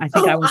one day, I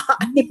think I want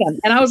to be with them.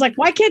 And I was like,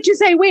 why can't you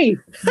say we?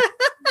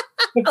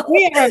 If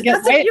we ever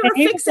get, that's what you were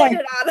fixated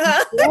on,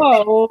 huh?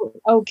 Whoa,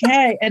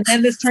 okay. And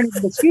then this turned into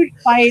this huge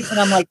fight.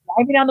 And I'm like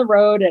driving down the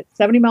road at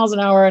 70 miles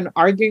an hour and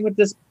arguing with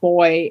this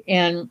boy.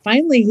 And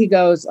finally he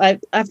goes,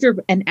 after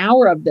an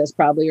hour of this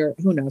probably, or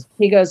who knows,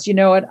 he goes, you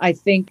know what? I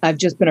think I've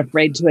just been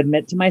afraid to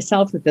admit to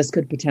myself that this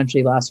could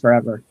potentially last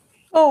forever.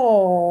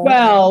 Oh,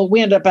 well,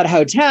 we end up at a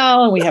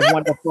hotel and we have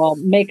wonderful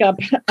makeup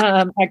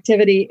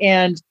activity.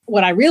 And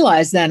what I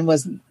realized then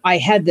was I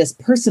had this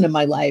person in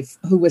my life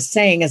who was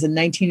saying as a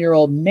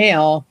 19-year-old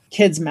male,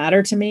 kids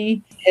matter to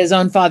me. His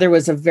own father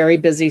was a very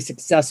busy,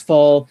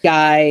 successful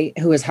guy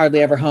who was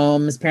hardly ever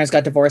home. His parents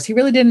got divorced. He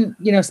really didn't,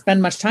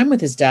 spend much time with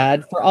his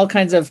dad for all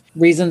kinds of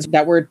reasons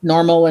that were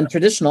normal and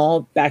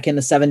traditional back in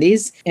the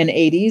 70s and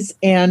 80s.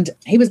 And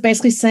he was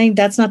basically saying,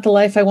 that's not the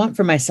life I want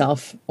for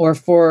myself or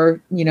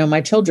for,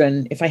 my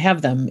children, if I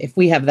have them, if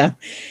we have them.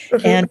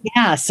 And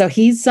so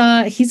he's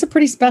a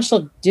pretty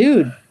special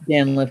dude.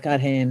 Dan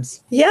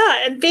Lithcott-Hames.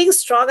 Yeah, and being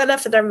strong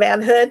enough in their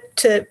manhood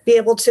to be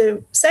able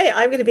to say,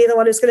 I'm going to be the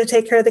one who's going to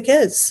take care of the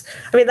kids.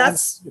 I mean,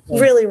 that's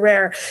really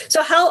rare.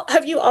 So how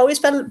have you always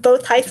been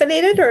both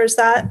hyphenated, or is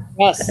that?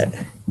 Yes.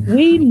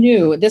 We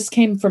knew this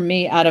came from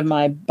me out of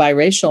my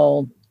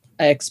biracial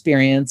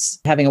experience,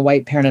 having a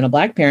white parent and a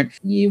Black parent.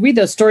 You read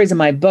those stories in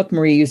my book,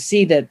 Marie, you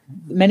see that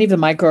many of the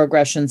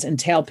microaggressions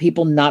entail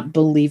people not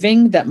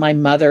believing that my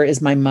mother is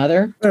my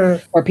mother,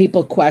 or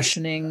people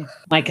questioning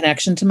my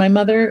connection to my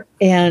mother.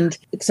 And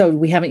so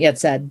we haven't yet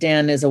said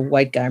Dan is a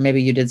white guy, or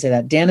maybe you did say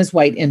that. Dan is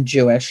white and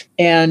Jewish.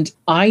 And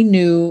I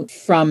knew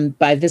from,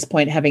 by this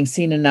point, having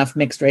seen enough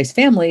mixed race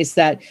families,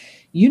 that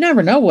you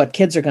never know what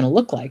kids are going to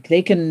look like.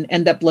 They can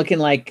end up looking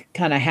like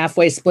kind of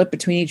halfway split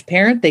between each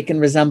parent. They can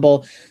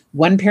resemble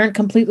one parent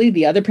completely,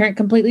 the other parent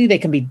completely. They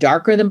can be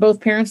darker than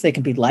both parents. They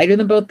can be lighter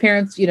than both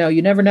parents.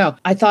 You never know.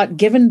 I thought,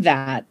 given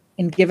that,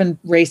 and given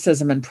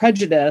racism and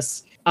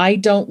prejudice, I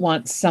don't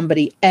want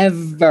somebody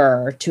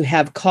ever to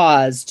have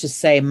cause to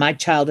say my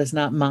child is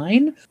not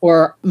mine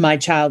or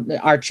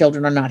our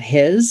children are not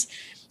his.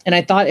 And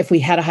I thought if we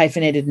had a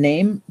hyphenated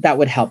name, that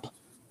would help.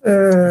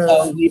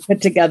 So we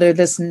put together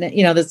this,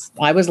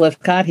 I was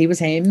Lifcott, he was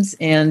Hames,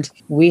 and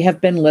we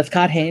have been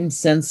Lifcott Hames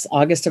since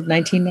August of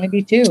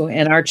 1992.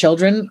 And our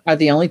children are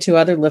the only two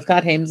other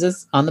Lifcott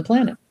Hameses on the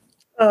planet.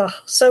 Oh,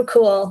 so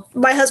cool.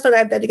 My husband and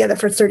I have been together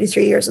for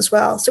 33 years as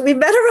well. So we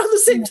met around the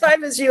same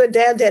time as you and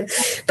Dan did.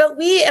 But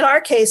in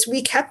our case,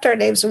 we kept our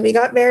names when we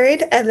got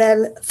married. And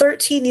then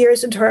 13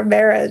 years into our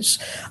marriage,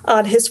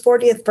 on his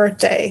 40th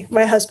birthday,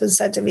 my husband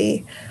said to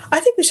me, I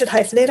think we should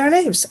hyphenate our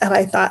names. And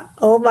I thought,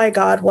 oh my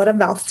God, what a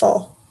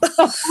mouthful. My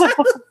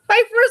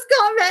first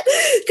comment,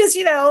 because,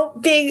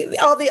 being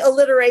all the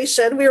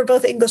alliteration, we were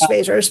both English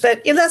majors,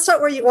 but that's not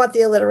where you want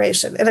the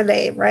alliteration in a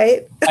name,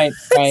 right? Right.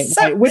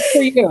 Right. Which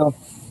for you?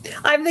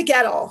 I'm the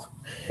Gettle.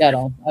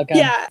 Gettle. Okay.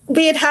 Yeah.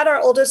 We had our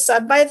oldest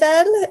son by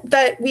then,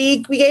 but we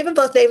gave him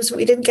both names, but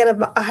we didn't get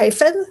him a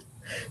hyphen.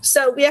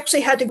 So we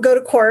actually had to go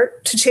to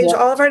court to change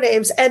all of our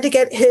names and to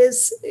get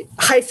his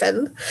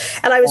hyphen.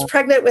 And I was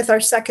pregnant with our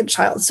second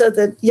child. So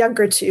the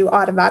younger two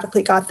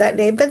automatically got that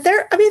name. But they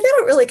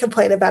don't really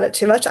complain about it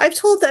too much. I've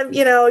told them,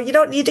 you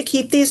don't need to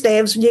keep these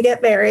names when you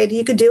get married.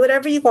 You can do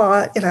whatever you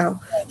want,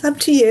 it's up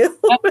to you.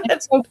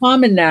 It's so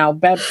common now.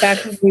 Back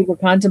when we were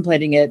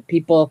contemplating it,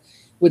 people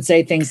would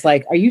say things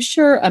like, are you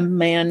sure a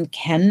man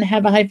can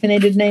have a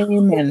hyphenated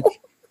name? And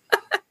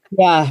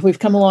yeah, we've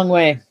come a long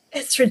way.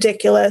 It's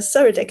ridiculous.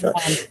 So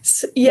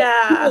ridiculous.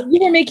 Yeah.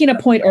 You were making a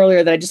point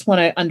earlier that I just want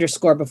to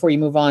underscore before you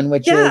move on,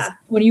 which is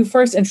when you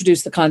first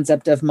introduced the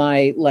concept of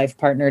my life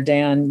partner,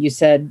 Dan, you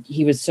said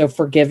he was so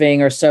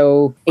forgiving or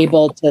so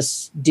able to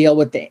deal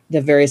with the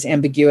various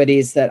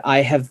ambiguities that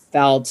I have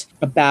felt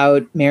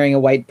about marrying a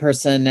white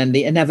person and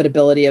the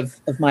inevitability of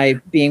my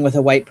being with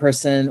a white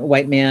person, a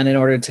white man, in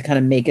order to kind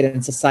of make it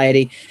in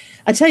society.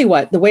 I tell you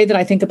what, the way that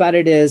I think about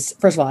it is,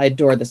 first of all, I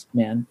adore this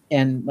man.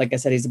 And like I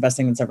said, he's the best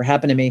thing that's ever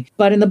happened to me.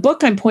 But in the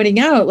book, I'm pointing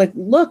out,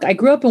 look, I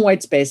grew up in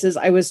white spaces.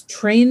 I was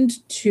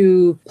trained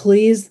to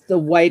please the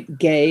white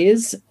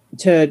gaze,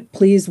 to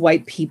please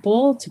white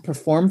people, to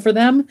perform for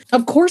them.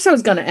 Of course, I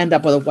was going to end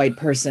up with a white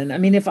person. I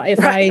mean, if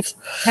I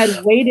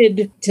had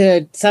waited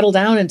to settle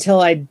down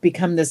until I'd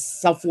become this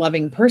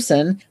self-loving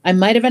person, I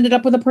might have ended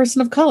up with a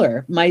person of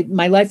color. My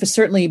life is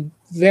certainly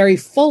very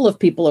full of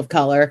people of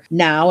color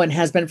now and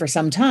has been for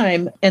some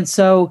time. And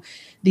so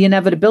the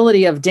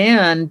inevitability of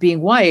Dan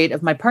being white,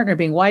 of my partner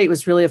being white,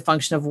 was really a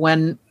function of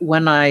when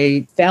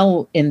I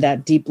fell in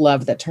that deep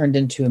love that turned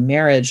into a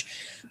marriage.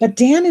 But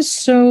Dan is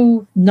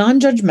so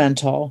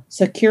non-judgmental,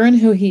 secure in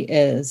who he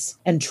is,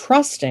 and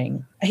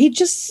trusting. He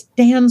just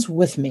stands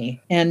with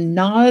me and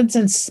nods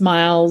and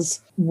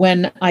smiles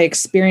when I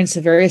experience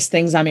the various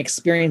things I'm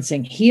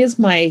experiencing. He is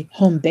my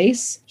home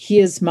base. He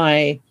is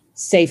my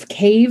safe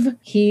cave.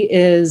 He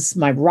is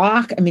my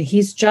rock. I mean,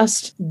 he's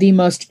just the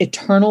most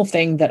eternal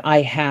thing that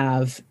I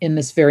have in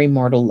this very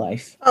mortal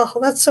life. Oh,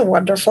 that's so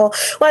wonderful.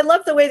 Well, I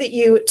love the way that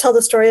you tell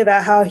the story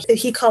about how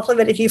he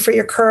complimented you for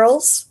your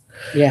curls.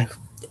 Yeah.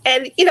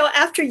 And,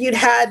 after you'd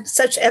had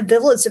such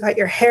ambivalence about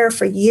your hair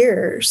for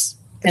years.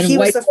 And he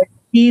was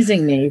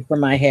teasing me for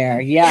my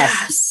hair.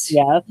 Yes.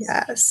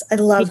 I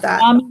love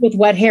that. With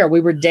wet hair. We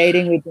were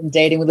dating. We've been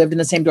dating. We lived in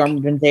the same dorm.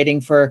 We've been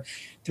dating for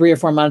 3 or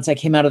 4 months. I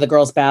came out of the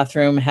girls'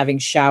 bathroom having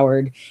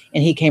showered,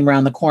 and he came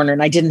around the corner,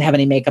 and I didn't have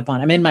any makeup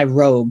on. I'm in my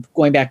robe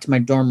going back to my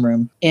dorm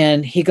room.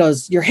 And he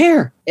goes, your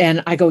hair.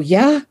 And I go,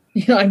 yeah.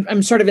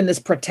 I'm sort of in this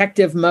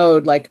protective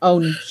mode, like,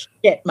 oh,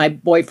 shit, my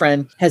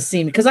boyfriend has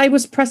seen, because I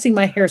was pressing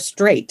my hair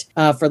straight,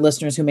 for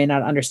listeners who may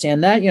not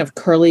understand that,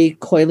 curly,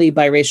 coily,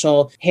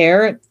 biracial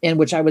hair, in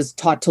which I was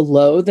taught to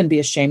loathe and be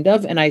ashamed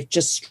of. And I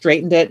just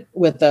straightened it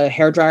with a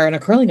hairdryer and a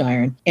curling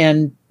iron.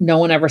 And no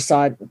one ever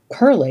saw it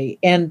curly.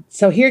 And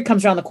so here he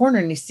comes around the corner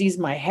and he sees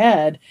my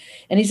head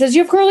and he says,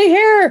 you have curly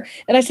hair.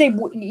 And I say,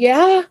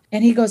 yeah.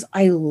 And he goes,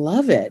 I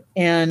love it.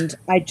 And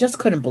I just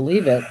couldn't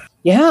believe it.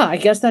 Yeah, I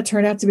guess that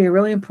turned out to be a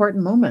really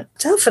important moment.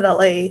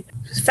 Definitely.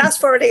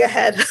 Fast forwarding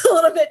ahead a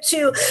little bit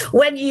to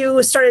when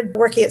you started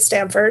working at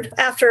Stanford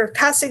after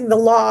passing the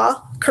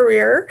law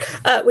career,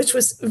 which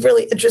was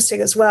really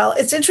interesting as well.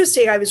 It's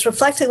interesting. I was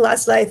reflecting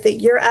last night that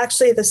you're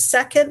actually the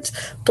second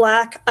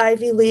Black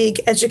Ivy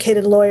League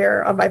educated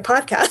lawyer on my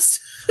podcast.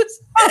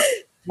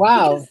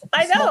 Wow.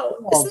 I know.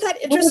 Isn't that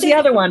interesting? What was the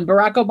other one?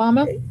 Barack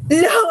Obama?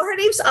 No, her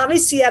name's Ami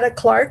Sienna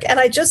Clark. And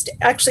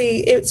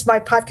it's my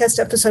podcast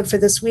episode for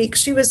this week.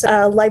 She was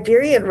a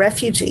Liberian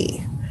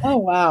refugee. Oh,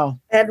 wow.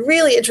 And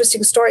really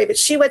interesting story, but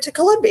she went to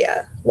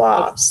Columbia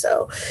Law.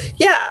 So,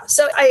 yeah.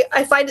 So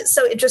I find it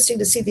so interesting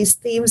to see these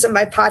themes in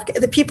my podcast,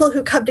 the people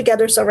who come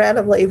together so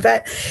randomly.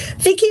 But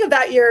thinking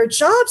about your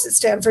jobs at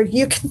Stanford,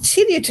 you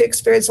continue to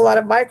experience a lot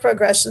of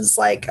microaggressions,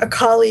 like a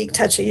colleague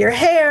touching your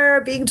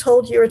hair, being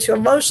told you were too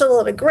emotional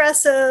and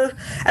aggressive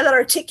and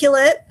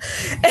articulate.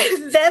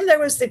 And then there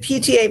was the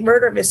PTA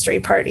murder mystery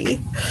party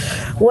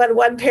when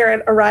one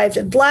parent arrived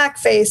in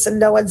blackface and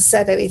no one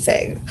said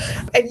anything.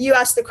 And you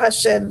asked the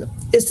question, in,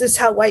 is this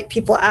how white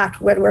people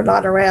act when we're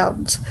not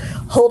around?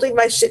 Holding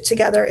my shit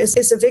together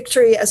is a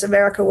victory as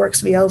America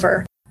works me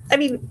over. I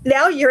mean,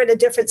 now you're in a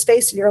different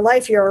space in your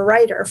life. You're a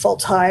writer full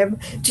time.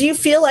 Do you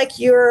feel like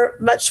you're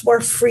much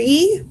more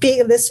free being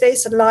in this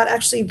space and not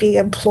actually being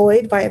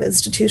employed by an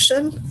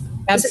institution?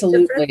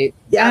 Absolutely.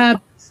 Yeah.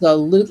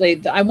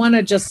 Absolutely. I want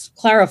to just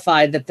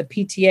clarify that the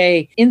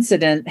PTA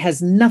incident has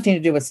nothing to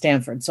do with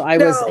Stanford. So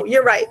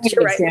you're right.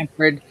 You're right.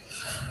 Stanford.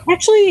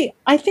 Actually,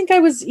 I think I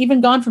was even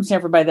gone from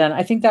Stanford by then.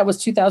 I think that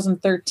was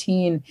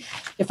 2013,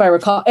 if I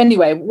recall.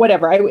 Anyway,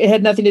 whatever. It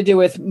had nothing to do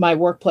with my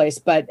workplace,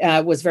 but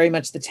was very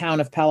much the town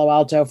of Palo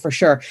Alto for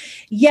sure.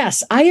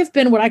 Yes, I have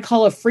been what I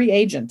call a free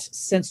agent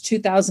since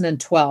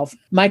 2012.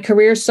 My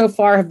career so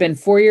far have been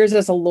 4 years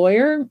as a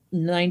lawyer,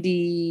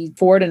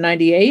 94 to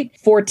 98,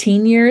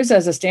 14 years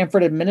as a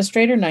Stanford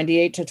administrator,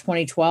 98 to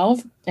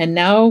 2012, and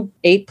now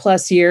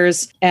 8+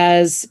 years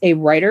as a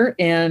writer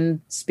and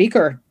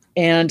speaker.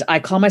 And I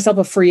call myself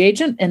a free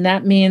agent. And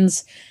that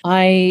means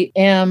I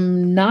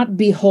am not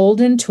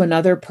beholden to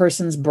another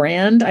person's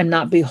brand. I'm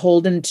not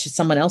beholden to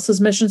someone else's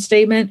mission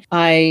statement.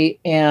 I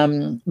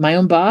am my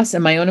own boss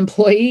and my own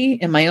employee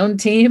and my own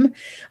team.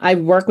 I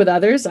work with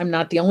others. I'm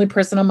not the only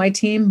person on my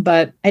team,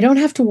 but I don't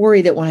have to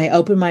worry that when I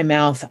open my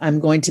mouth,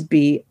 I'm going to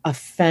be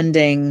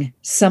offending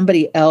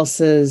somebody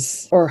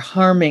else's or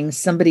harming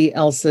somebody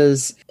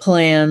else's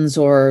plans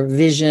or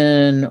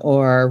vision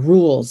or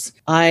rules.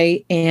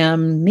 I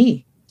am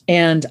me.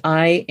 And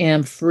I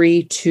am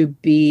free to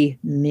be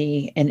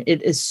me. And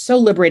it is so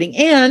liberating.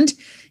 And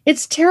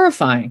it's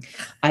terrifying.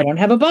 I don't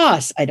have a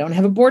boss. I don't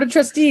have a board of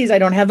trustees. I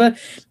don't have a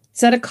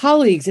set of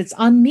colleagues. It's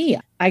on me.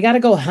 I got to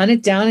go hunt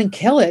it down and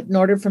kill it in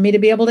order for me to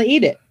be able to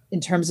eat it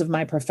in terms of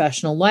my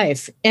professional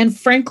life. And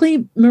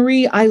frankly,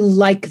 Marie, I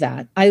like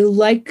that. I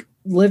like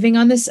living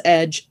on this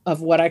edge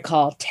of what I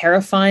call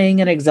terrifying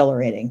and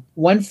exhilarating.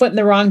 One foot in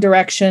the wrong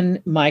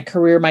direction, my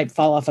career might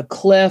fall off a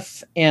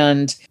cliff,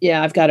 and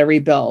I've got to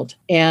rebuild.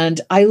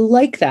 And I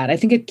like that. I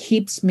think it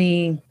keeps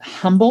me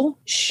humble,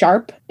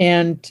 sharp,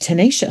 and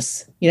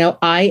tenacious.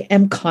 I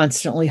am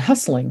constantly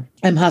hustling.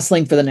 I'm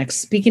hustling for the next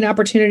speaking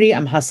opportunity.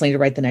 I'm hustling to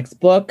write the next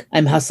book.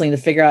 I'm hustling to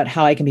figure out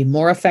how I can be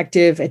more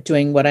effective at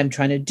doing what I'm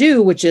trying to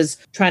do, which is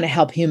trying to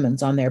help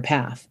humans on their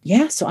path.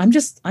 Yeah. So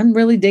I'm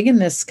really digging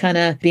this kind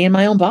of being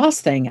my own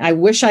boss thing. I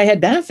wish I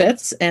had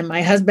benefits. And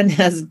my husband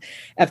has,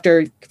 after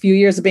a few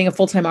years of being a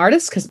full-time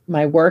artist, because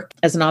my work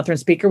as an author and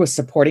speaker was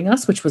supporting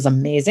us, which was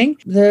amazing,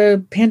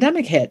 the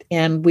pandemic hit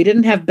and we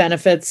didn't have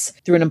benefits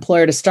through an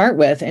employer to start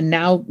with. And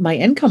now my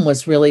income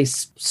was really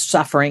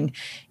suffering.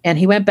 And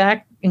he went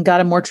back and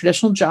got a more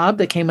traditional job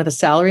that came with a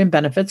salary and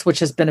benefits, which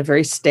has been a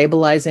very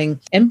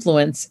stabilizing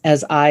influence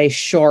as I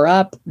shore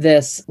up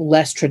this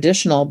less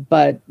traditional,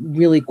 but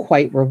really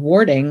quite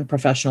rewarding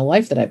professional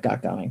life that I've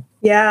got going.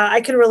 Yeah,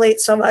 I can relate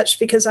so much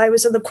because I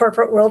was in the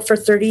corporate world for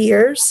 30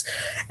 years.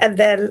 And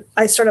then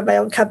I started my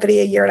own company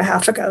a year and a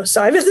half ago.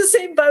 So I'm in the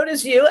same boat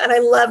as you. And I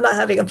love not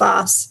having a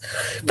boss,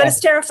 but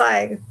It's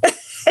terrifying.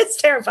 It's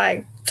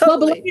terrifying. Totally. Well,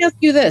 but let me ask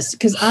you this,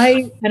 because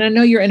I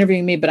know you're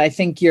interviewing me, but I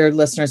think your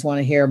listeners want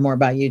to hear more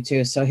about you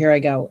too. So here I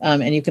go.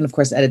 And you can, of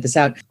course, edit this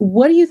out.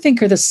 What do you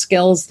think are the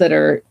skills that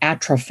are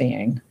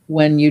atrophying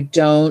when you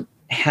don't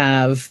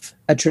have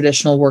a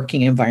traditional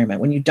working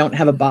environment, when you don't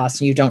have a boss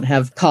and you don't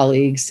have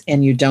colleagues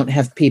and you don't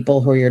have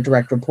people who are your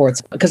direct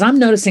reports? Because I'm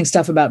noticing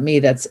stuff about me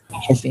that's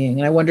atrophying,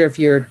 and I wonder if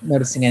you're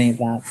noticing any of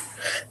that.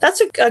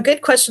 That's a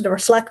good question to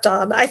reflect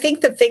on. I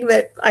think the thing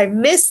that I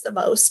miss the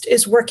most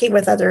is working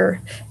with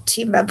other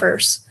team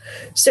members.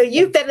 So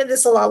you've been in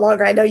this a lot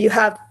longer. I know you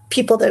have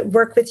people that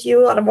work with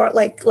you on a more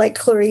like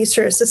Clarice,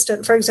 your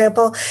assistant, for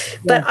example.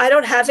 But I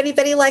don't have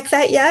anybody like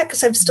that yet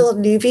because I'm still a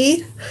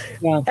newbie.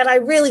 Yeah. And I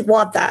really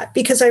want that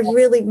because I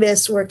really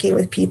miss working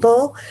with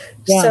people.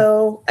 Yeah.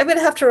 So I'm going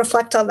to have to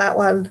reflect on that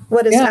one.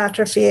 What is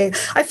atrophying?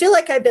 I feel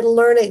like I've been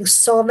learning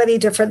so many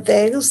different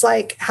things,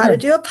 like how to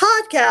do a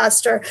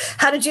podcast or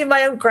how to do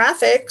my own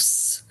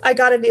graphics. I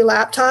got a new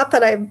laptop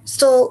and I'm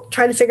still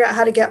trying to figure out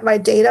how to get my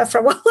data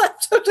from one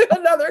laptop to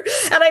another.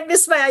 And I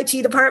miss my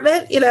IT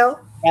department,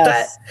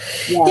 Yes.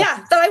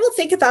 But I will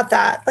think about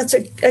that. That's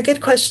a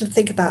good question to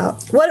think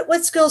about.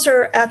 What skills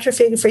are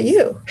atrophying for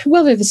you?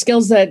 Well, they're the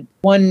skills that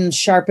one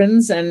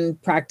sharpens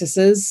and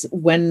practices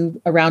when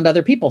around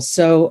other people.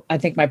 So I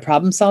think my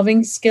problem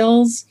solving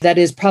skills, that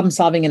is problem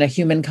solving in a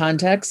human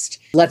context.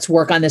 Let's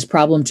work on this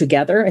problem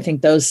together. I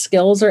think those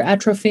skills are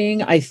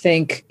atrophying. I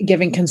think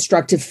giving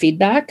constructive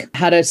feedback,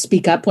 how to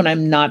speak up when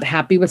I'm not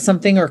happy with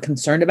something or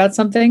concerned about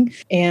something.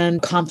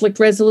 And conflict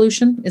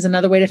resolution is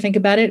another way to think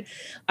about it.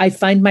 I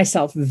find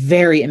myself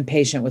very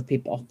impatient with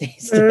people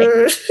these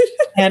days.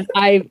 And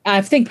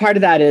I think part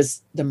of that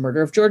is the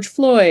murder of George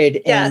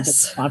Floyd and the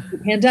response to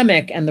the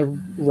pandemic and the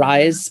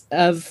rise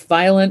of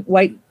violent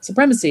white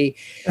supremacy.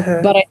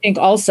 But I think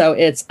also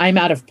I'm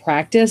out of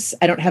practice.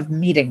 I don't have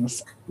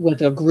meetings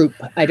with a group.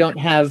 I don't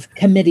have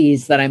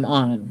committees that I'm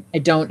on. I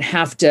don't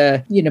have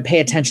to, pay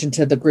attention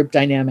to the group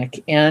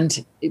dynamic.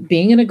 And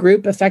being in a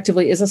group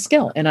effectively is a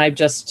skill. And I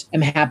just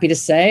am happy to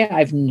say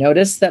I've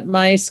noticed that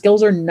my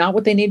skills are not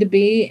what they need to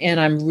be. And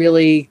I'm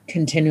really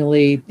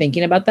continually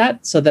thinking about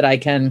that so that I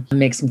can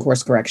make some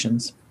course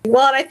corrections.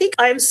 Well, and I think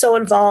I'm so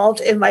involved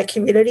in my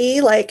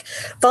community, like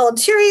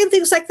volunteering and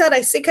things like that.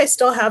 I think I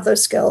still have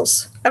those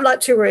skills. I'm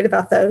not too worried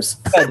about those.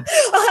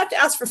 I'll have to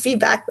ask for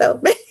feedback,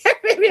 though.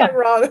 Maybe I'm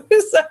wrong.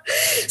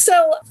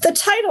 So the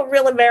title,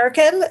 Real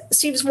American,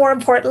 seems more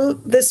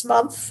important this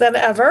month than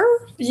ever.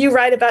 You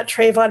write about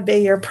Trayvon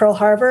Bay or Pearl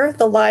Harbor.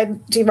 The line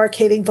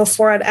demarcating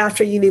before and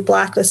after you knew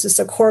blackness is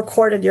a core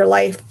chord in your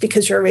life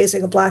because you're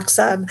raising a black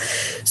son.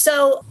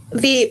 So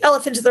the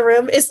elephant in the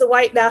room is the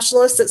white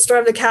nationalists that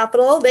stormed the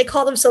Capitol. They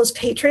call themselves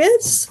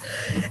patriots.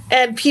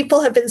 And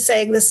people have been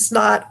saying this is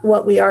not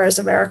what we are as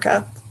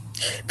America.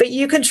 But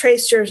you can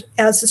trace your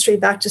ancestry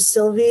back to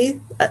Sylvie,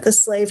 the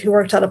slave who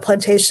worked on a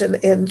plantation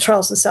in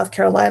Charleston, South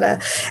Carolina.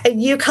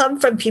 And you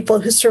come from people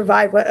who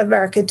survived what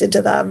America did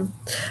to them.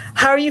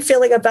 How are you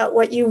feeling about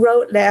what you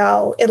wrote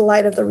now in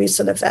light of the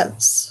recent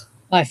events?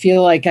 I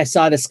feel like I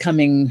saw this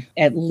coming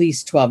at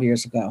least 12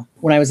 years ago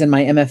when I was in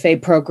my MFA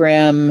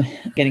program,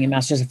 getting a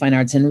Master's of Fine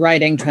Arts in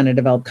Writing, trying to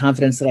develop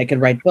confidence that I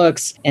could write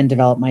books and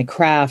develop my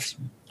craft.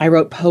 I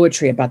wrote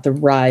poetry about the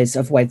rise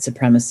of white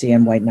supremacy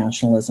and white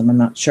nationalism. I'm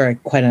not sure I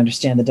quite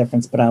understand the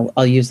difference, but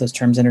I'll use those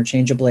terms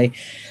interchangeably.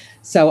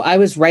 So I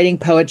was writing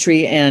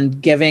poetry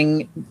and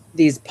giving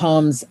these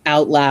poems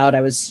out loud.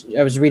 I was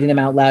reading them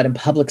out loud in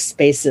public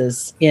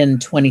spaces in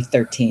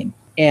 2013.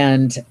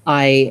 And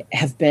I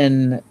have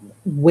been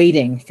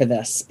waiting for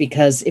this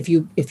because if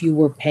you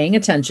were paying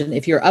attention,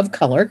 if you're of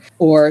color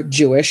or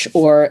Jewish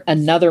or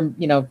another,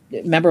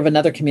 member of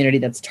another community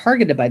that's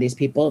targeted by these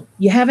people,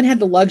 you haven't had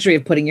the luxury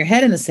of putting your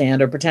head in the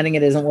sand or pretending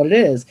it isn't what it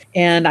is.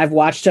 And I've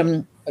watched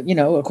them,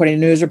 according to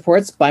news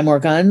reports, buy more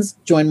guns,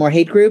 join more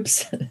hate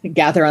groups,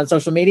 gather on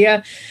social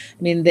media.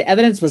 I mean, the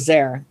evidence was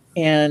there.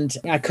 And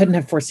I couldn't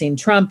have foreseen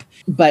Trump,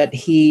 but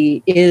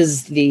he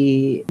is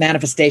the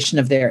manifestation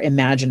of their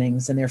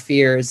imaginings and their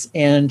fears.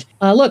 And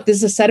look, this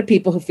is a set of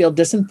people who feel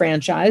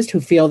disenfranchised, who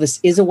feel this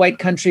is a white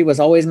country, was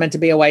always meant to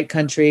be a white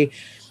country.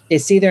 They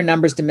see their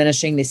numbers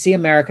diminishing. They see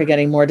America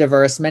getting more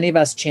diverse. Many of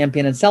us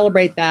champion and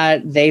celebrate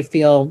that. They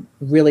feel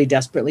really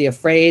desperately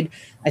afraid.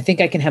 I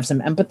think I can have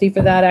some empathy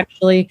for that,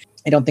 actually.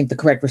 I don't think the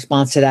correct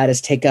response to that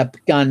is take up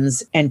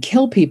guns and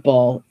kill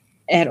people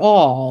at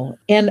all.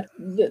 And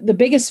the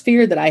biggest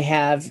fear that I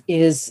have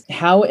is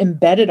how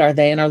embedded are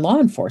they in our law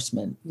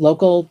enforcement?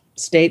 Local,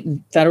 state,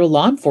 and federal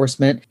law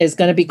enforcement is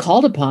going to be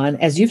called upon,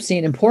 as you've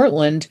seen in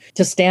Portland,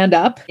 to stand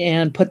up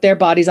and put their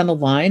bodies on the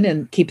line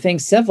and keep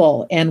things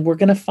civil. And we're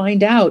going to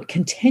find out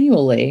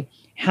continually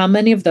how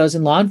many of those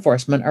in law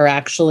enforcement are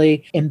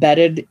actually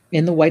embedded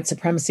in the white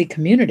supremacy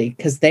community,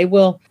 because they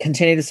will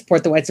continue to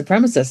support the white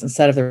supremacists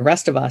instead of the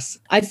rest of us.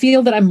 I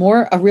feel that I'm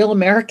more a real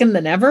American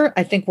than ever.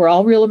 I think we're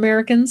all real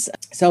Americans.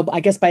 So I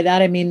guess by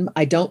that, I mean,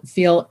 I don't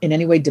feel in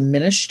any way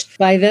diminished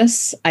by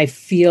this. I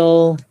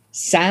feel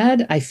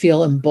sad. I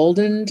feel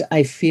emboldened.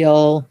 I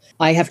feel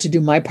I have to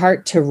do my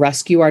part to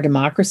rescue our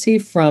democracy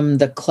from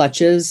the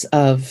clutches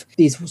of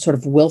these sort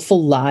of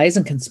willful lies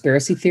and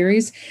conspiracy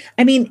theories.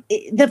 I mean,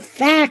 the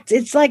fact,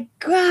 it's like,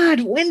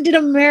 God, when did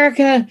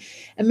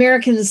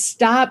Americans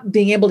stop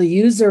being able to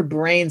use their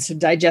brains to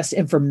digest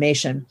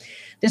information?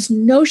 This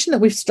notion that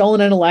we've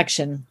stolen an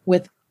election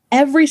with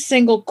every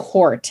single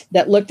court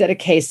that looked at a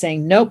case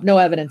saying, nope, no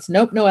evidence,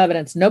 nope, no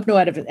evidence, nope, no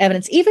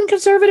evidence. Even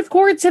conservative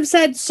courts have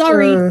said,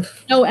 sorry,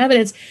 no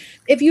evidence.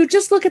 If you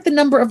just look at the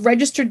number of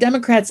registered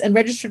Democrats and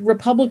registered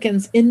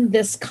Republicans in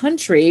this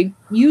country,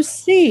 you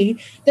see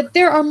that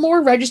there are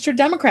more registered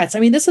Democrats. I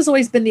mean, this has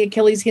always been the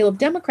Achilles heel of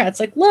Democrats.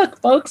 Like, look,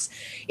 folks,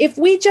 if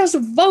we just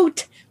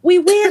vote, we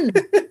win.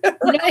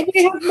 Right.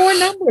 We have more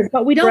numbers,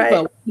 but we don't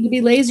vote. We need to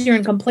be lazier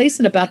and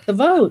complacent about the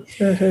vote.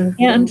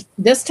 And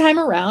this time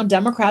around,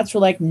 Democrats were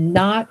like,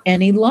 not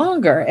any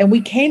longer. And we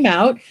came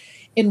out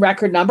in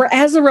record number,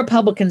 as the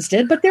Republicans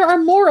did, but there are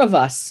more of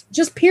us,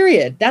 just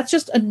period. That's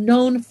just a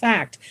known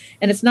fact.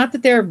 And it's not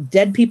that there are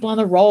dead people on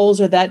the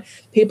rolls or that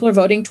people are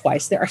voting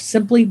twice. There are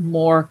simply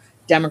more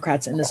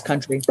Democrats in this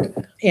country.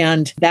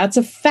 And that's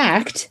a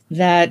fact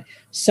that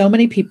so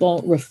many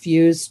people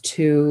refuse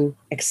to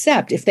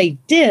accept. If they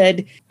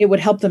did, it would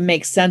help them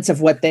make sense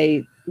of what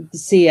they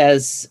see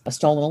as a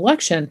stolen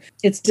election.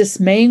 It's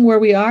dismaying where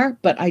we are,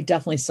 but I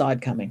definitely saw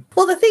it coming.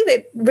 Well, the thing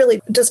that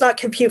really does not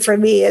compute for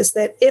me is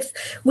that if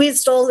we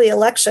stole the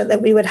election,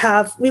 then we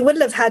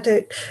wouldn't have had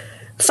to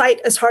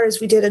fight as hard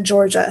as we did in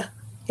Georgia.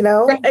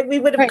 Right. And we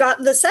would have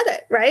gotten the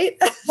Senate, right?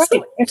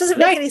 So it doesn't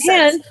make any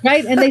sense.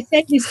 And they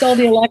say we stole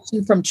the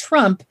election from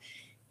Trump.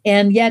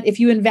 And yet, if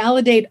you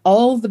invalidate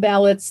all the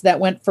ballots that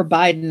went for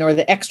Biden, or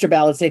the extra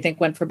ballots they think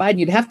went for Biden,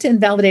 you'd have to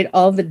invalidate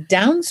all the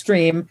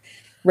downstream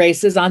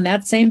races on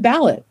that same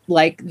ballot,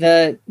 like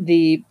the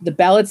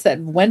ballots that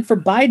went for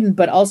Biden,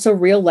 but also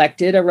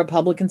reelected a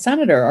Republican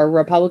senator or a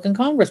Republican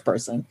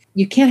congressperson.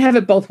 You can't have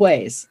it both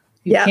ways.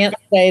 You can't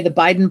say the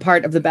Biden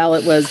part of the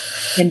ballot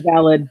was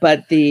invalid,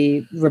 but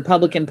the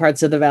Republican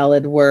parts of the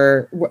ballot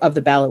were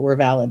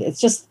valid.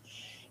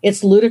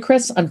 It's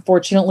ludicrous.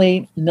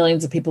 Unfortunately,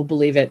 millions of people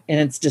believe it,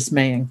 and it's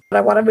dismaying. I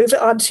want to move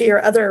on to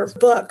your other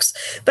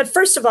books. But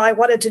first of all, I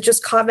wanted to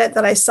just comment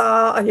that I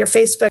saw on your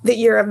Facebook that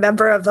you're a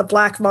member of the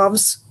Black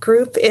Moms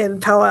group in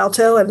Palo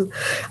Alto. And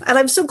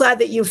I'm so glad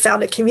that you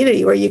found a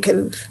community where you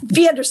can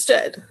be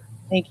understood.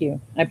 Thank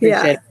you. I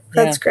appreciate it.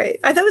 That's great.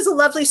 I thought it was a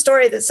lovely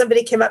story that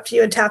somebody came up to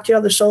you and tapped you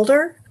on the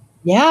shoulder.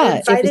 Yeah.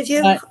 Invited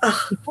you?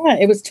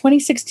 It was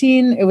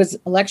 2016. It was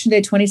Election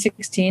Day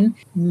 2016.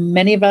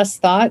 Many of us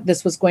thought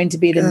this was going to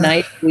be the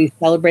night we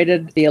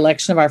celebrated the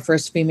election of our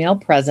first female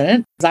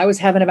president. I was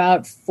having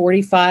about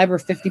 45 or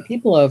 50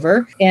 people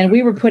over, and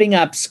we were putting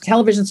up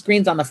television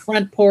screens on the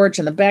front porch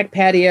and the back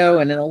patio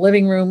and in the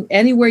living room.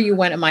 Anywhere you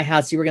went in my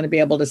house, you were going to be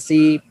able to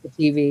see the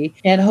TV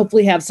and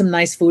hopefully have some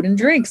nice food and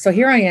drinks. So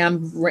here I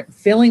am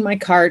filling my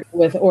cart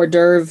with hors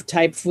d'oeuvre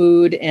type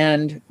food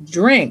and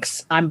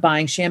drinks. I'm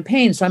buying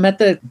champagne. So I'm at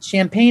the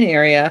champagne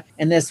area,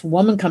 and this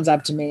woman comes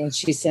up to me and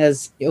she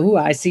says, "Ooh,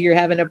 I see you're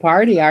having a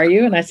party, are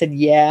you?" And I said,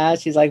 "Yeah."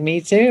 She's like,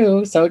 "Me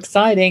too. So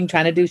exciting."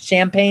 Trying to do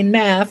champagne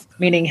math,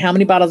 meaning how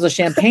many bottles of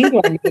champagne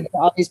do I need for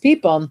all these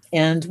people?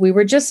 And we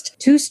were just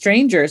two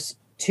strangers,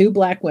 two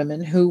Black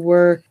women who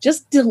were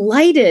just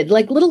delighted,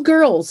 like little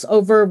girls,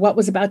 over what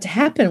was about to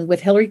happen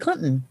with Hillary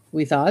Clinton,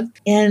 we thought.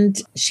 And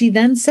she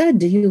then said,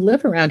 "Do you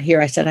live around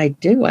here?" I said, "I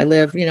do. I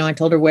live," I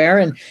told her where.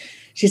 And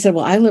she said,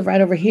 "Well, I live right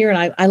over here,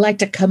 and I like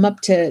to come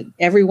up to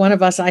every one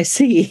of us I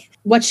see."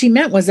 What she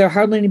meant was there are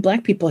hardly any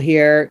Black people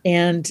here.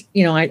 And,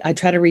 I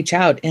try to reach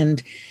out.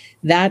 And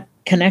that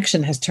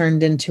connection has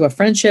turned into a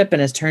friendship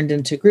and has turned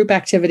into group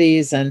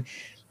activities and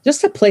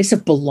just a place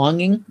of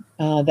belonging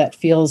that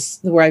feels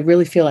where I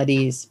really feel at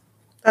ease.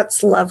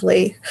 That's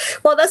lovely.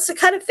 Well, that's the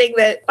kind of thing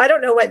that I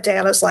don't know what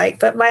Dan is like,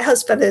 but my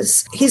husband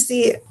he's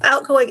the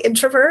outgoing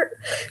introvert,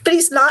 but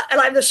he's not, and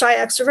I'm the shy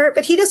extrovert,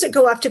 but he doesn't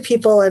go up to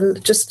people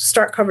and just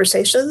start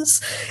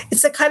conversations.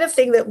 It's the kind of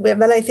thing that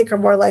women, I think, are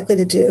more likely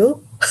to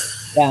do.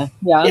 Yeah.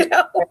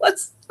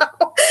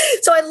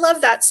 So I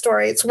love that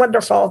story. It's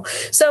wonderful.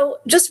 So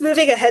just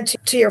moving ahead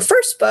to your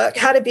first book,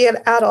 How to Be an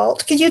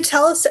Adult, can you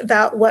tell us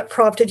about what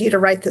prompted you to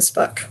write this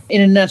book?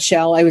 In a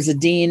nutshell, I was a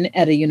dean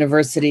at a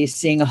university,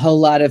 seeing a whole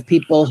lot of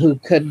people who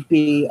could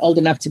be old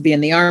enough to be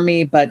in the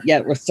Army, but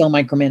yet were still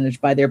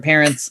micromanaged by their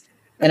parents.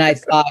 And I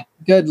thought,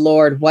 good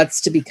Lord, what's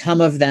to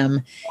become of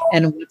them?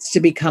 And what's to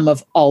become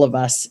of all of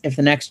us if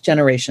the next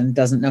generation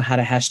doesn't know how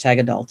to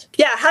 #adult?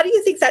 Yeah. How do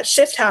you think that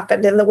shift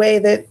happened in the way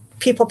that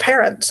people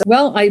parent?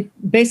 Well, I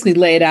basically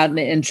lay it out in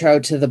the intro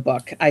to the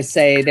book. I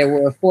say there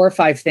were 4 or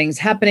 5 things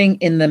happening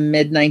in the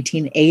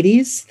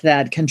mid-1980s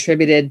that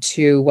contributed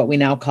to what we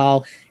now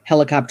call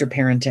helicopter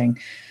parenting.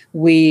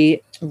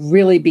 We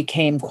really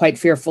became quite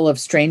fearful of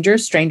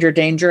strangers. Stranger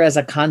danger as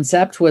a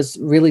concept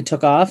really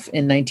took off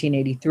in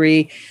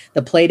 1983.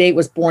 The Playdate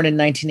was born in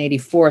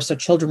 1984, so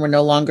children were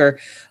no longer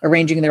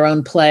arranging their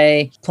own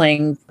play,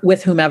 playing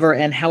with whomever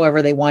and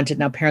however they wanted.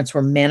 Now parents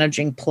were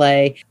managing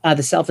play.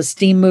 The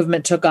self-esteem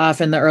movement took off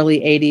in the early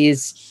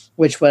 80s,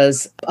 which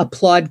was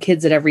applaud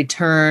kids at every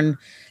turn,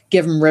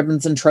 give them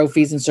ribbons and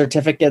trophies and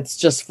certificates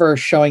just for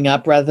showing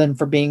up rather than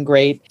for being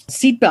great.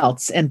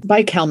 Seatbelts and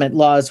bike helmet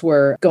laws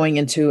were going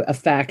into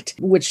effect,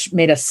 which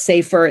made us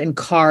safer in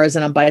cars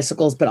and on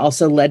bicycles, but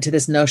also led to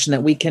this notion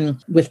that we can,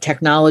 with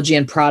technology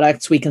and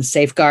products, we can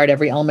safeguard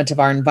every element of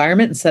our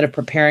environment instead of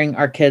preparing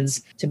our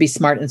kids to be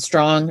smart and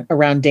strong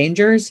around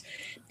dangers.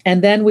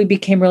 And then we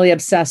became really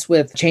obsessed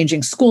with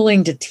changing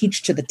schooling to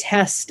teach to the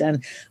test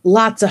and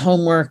lots of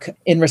homework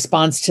in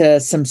response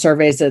to some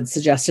surveys that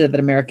suggested that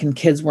American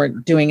kids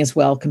weren't doing as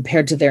well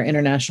compared to their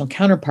international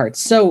counterparts.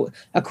 So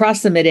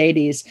across the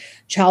mid-80s,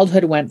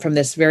 childhood went from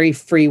this very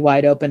free,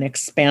 wide open,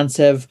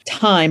 expansive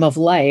time of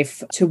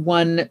life to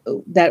one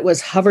that was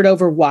hovered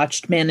over,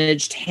 watched,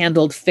 managed,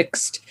 handled,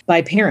 fixed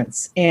by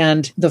parents.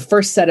 And the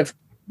first set of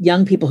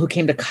young people who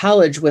came to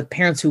college with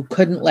parents who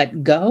couldn't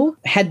let go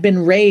had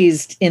been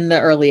raised in the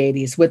early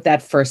 80s with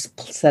that first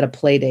set of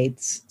play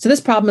dates. So this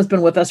problem has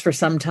been with us for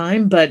some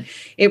time, but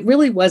it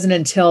really wasn't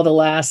until the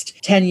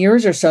last 10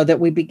 years or so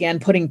that we began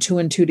putting 2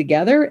 and 2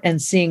 together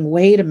and seeing,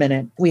 wait a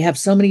minute, we have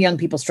so many young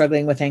people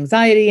struggling with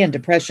anxiety and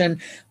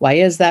depression. Why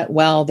is that?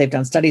 Well, they've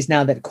done studies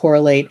now that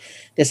correlate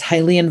this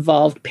highly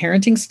involved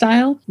parenting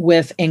style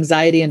with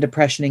anxiety and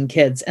depression in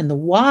kids. And the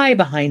why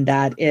behind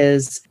that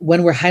is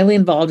when we're highly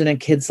involved in a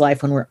kid's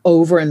life, when we're we're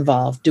over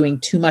involved, doing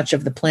too much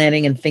of the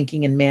planning and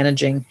thinking and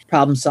managing,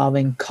 problem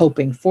solving,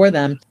 coping for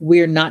them,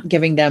 we're not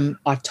giving them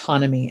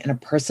autonomy. And a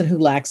person who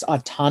lacks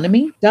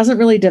autonomy doesn't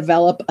really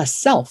develop a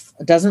self,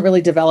 doesn't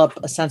really develop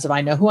a sense of,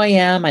 I know who I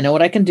am, I know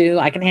what I can do,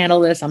 I can handle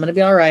this, I'm going to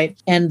be all right.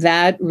 And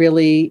that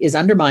really is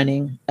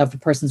undermining of a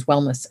person's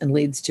wellness and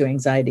leads to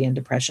anxiety and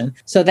depression.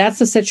 So that's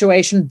the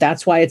situation.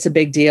 That's why it's a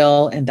big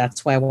deal. And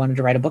that's why I wanted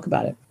to write a book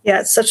about it.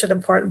 Yeah, it's such an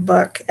important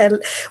book.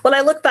 And when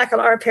I look back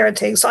on our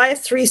parenting, so I have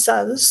 3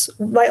 sons.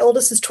 My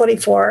oldest is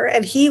 24,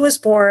 and he was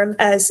born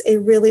as a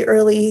really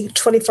early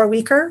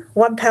 24-weeker,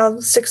 1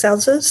 pound, 6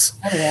 ounces.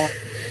 Oh, yeah.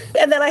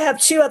 And then I have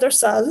 2 other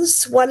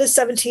sons. One is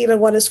 17 and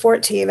one is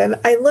 14. And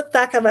I look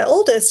back on my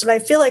oldest and I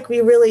feel like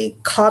we really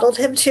coddled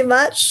him too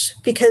much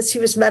because he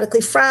was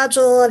medically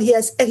fragile and he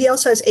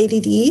also has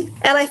ADD.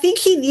 And I think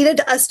he needed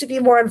us to be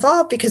more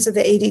involved because of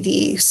the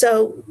ADD.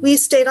 So we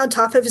stayed on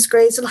top of his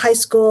grades in high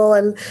school,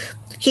 and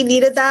he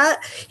needed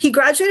that. He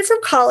graduated from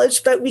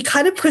college, but we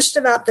kind of pushed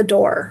him out the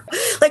door.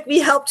 Like, we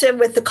helped him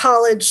with the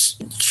college,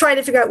 trying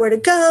to figure out where to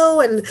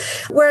go. And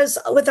whereas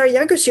with our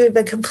younger two, we've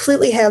been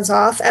completely hands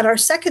off. And our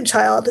second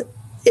child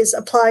is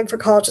applying for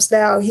colleges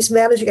now. He's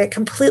managing it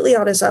completely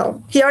on his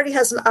own. He already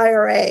has an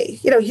IRA.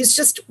 He's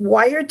just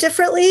wired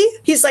differently.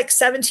 He's like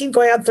 17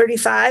 going on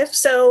 35.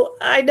 So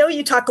I know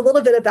you talk a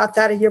little bit about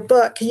that in your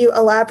book. Can you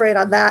elaborate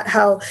on that,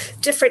 how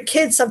different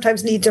kids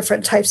sometimes need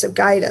different types of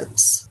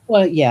guidance?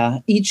 Well, yeah,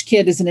 each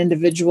kid is an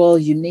individual,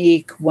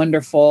 unique,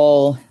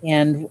 wonderful,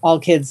 and all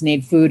kids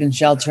need food and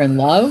shelter and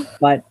love.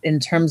 But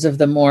in terms of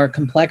the more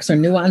complex or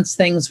nuanced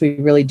things, we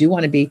really do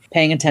want to be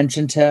paying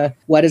attention to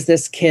what does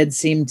this kid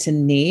seem to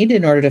need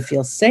in order to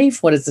feel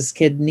safe? What does this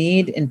kid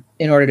need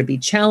in order to be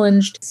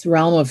challenged? This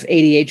realm of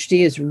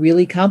ADHD is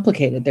really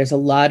complicated. There's a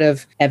lot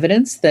of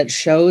evidence that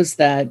shows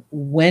that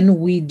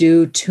when we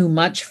do too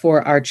much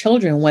for our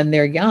children when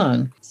they're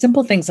young,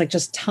 simple things like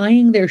just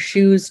tying their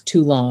shoes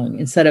too long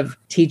instead of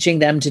teaching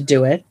them to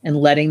do it and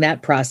letting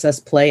that process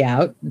play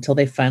out until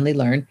they finally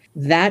learn,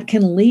 that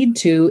can lead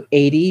to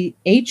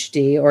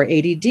ADHD or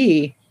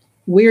ADD.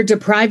 We're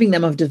depriving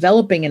them of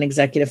developing an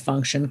executive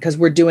function because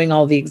we're doing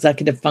all the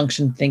executive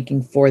function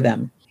thinking for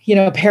them.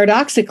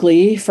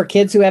 Paradoxically, for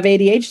kids who have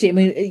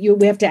ADHD,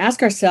 we have to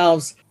ask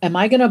ourselves, am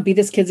I going to be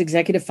this kid's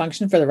executive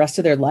function for the rest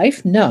of their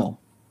life? No.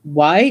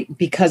 Why?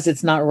 Because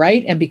it's not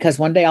right. And because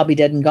one day I'll be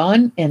dead and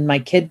gone and my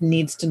kid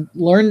needs to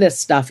learn this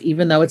stuff,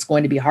 even though it's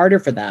going to be harder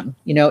for them.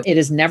 It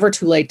is never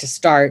too late to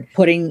start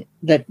putting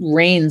the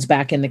reins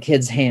back in the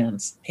kid's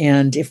hands.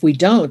 And if we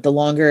don't, the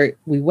longer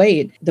we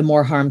wait, the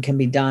more harm can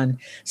be done.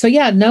 So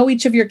yeah, know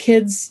each of your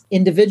kids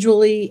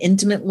individually,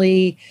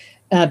 intimately,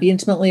 be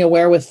intimately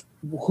aware with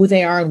who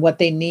they are and what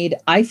they need.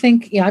 I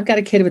think, I've got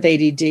a kid with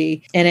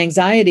ADD and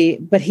anxiety,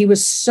 but he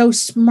was so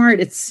smart.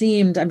 It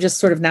seemed, I'm just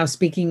sort of now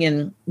speaking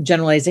in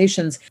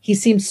generalizations. He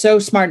seemed so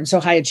smart and so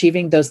high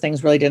achieving. Those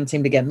things really didn't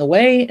seem to get in the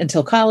way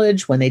until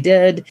college when they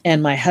did.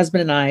 And my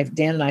husband and I,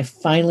 Dan and I,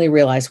 finally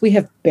realized we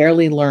have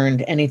barely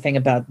learned anything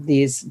about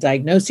these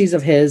diagnoses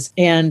of his.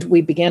 And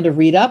we began to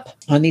read up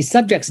on these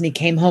subjects. And he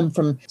came home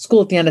from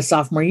school at the end of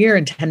sophomore year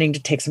intending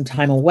to take some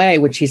time away,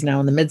 which he's now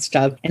in the midst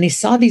of. And he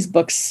saw these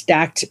books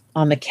stacked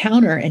on the counter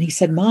and he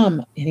said,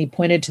 Mom, and he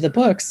pointed to the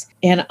books.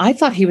 And I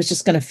thought he was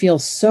just going to feel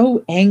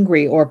so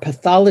angry or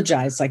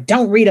pathologized, like,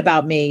 don't read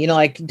about me,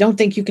 don't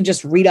think you can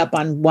just read up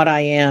on what I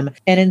am.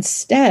 And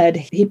instead,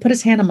 he put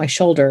his hand on my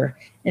shoulder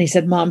and he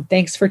said, Mom,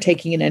 thanks for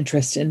taking an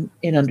interest in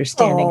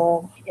understanding.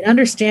 Oh. In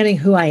understanding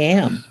who I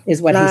am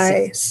is what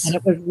he said. And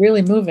it was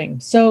really moving.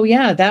 So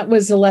yeah, that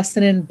was a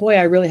lesson in, boy,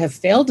 I really have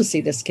failed to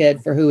see this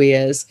kid for who he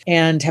is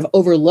and have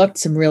overlooked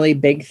some really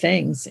big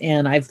things.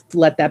 And I've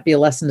let that be a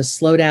lesson to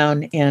slow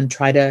down and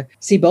try to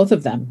see both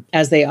of them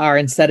as they are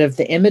instead of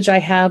the image I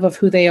have of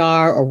who they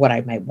are or what I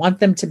might want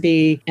them to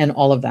be and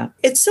all of that.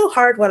 It's so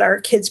hard when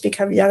our kids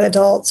become young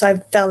adults.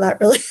 I've found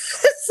that really.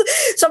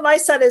 So my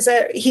son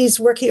he's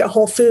working at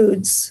Whole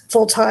Foods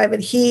full time.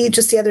 And he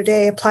just the other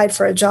day applied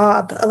for a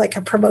job, like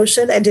a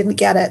promotion, and didn't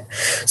get it.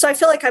 So I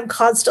feel like I'm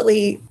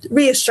constantly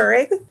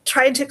reassuring,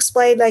 trying to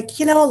explain, like,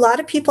 a lot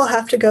of people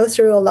have to go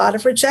through a lot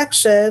of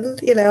rejection.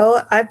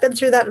 I've been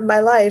through that in my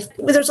life.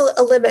 There's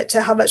a limit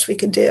to how much we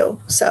can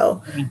do.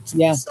 So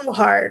yeah. It's so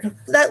hard.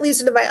 That leads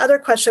into my other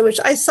question, which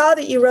I saw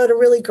that you wrote a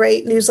really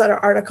great newsletter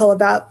article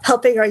about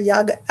helping our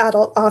young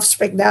adult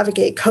offspring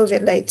navigate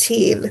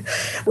COVID-19,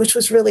 which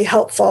was really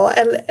helpful.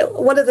 And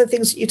one of the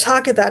things that you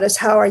talk about is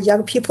how our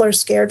young people are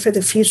scared for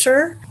the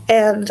future.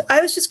 And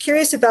I was just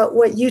curious about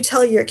what you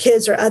tell your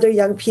kids or other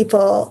young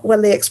people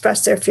when they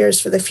express their fears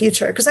for the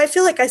future. Because I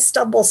feel like I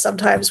stumble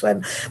sometimes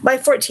when my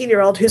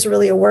 14-year-old, who's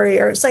really a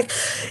worrier, is like,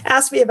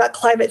 ask me about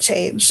climate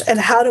change and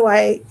how do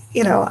I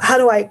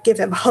give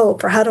him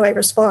hope or how do I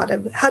respond?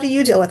 And how do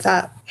you deal with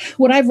that?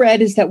 What I've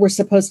read is that we're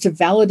supposed to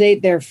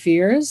validate their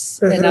fears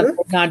and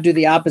not do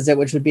the opposite,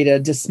 which would be to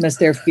dismiss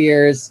their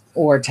fears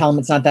or tell them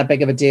it's not that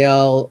big of a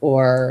deal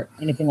or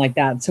anything like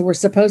that. So we're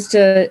supposed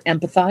to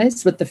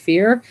empathize with the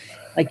fear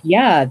like,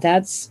 yeah,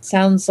 that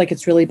sounds like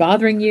it's really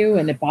bothering you,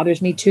 and it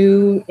bothers me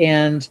too,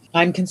 and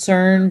I'm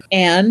concerned.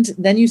 And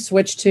then you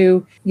switch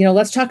to,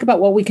 let's talk about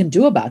what we can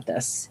do about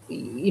this.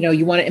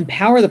 You want to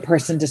empower the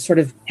person to sort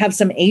of have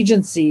some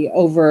agency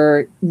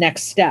over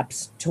next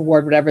steps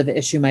toward whatever the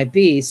issue might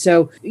be.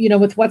 So,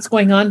 with what's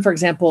going on, for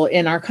example,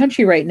 in our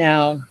country right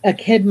now, a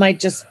kid might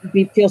just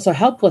feel so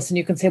helpless, and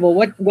you can say, well,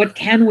 what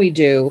can we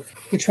do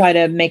to try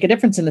to make a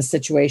difference in this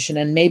situation?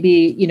 And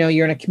maybe,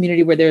 you're in a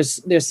community where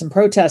there's some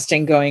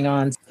protesting going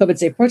on, COVID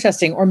safe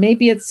protesting, or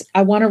maybe it's,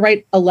 I want to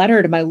write a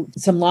letter to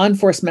some law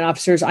enforcement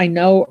officers I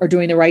know are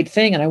doing the right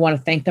thing, and I want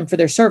to thank them for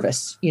their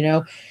service.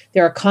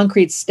 There are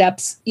concrete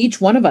steps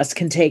each one of us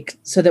can take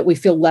so that we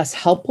feel less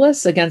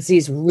helpless against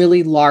these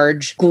really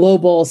large,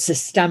 global,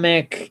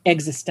 systemic,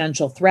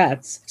 existential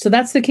threats. So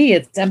that's the key.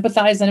 It's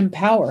empathize and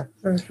empower.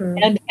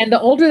 Mm-hmm. And the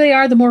older they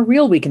are, the more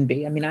real we can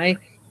be. I mean,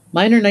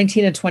 mine are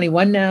 19 and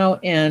 21 now,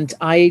 and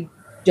I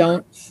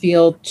don't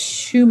feel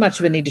too much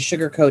of a need to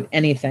sugarcoat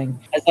anything.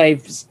 As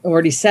I've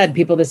already said,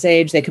 people this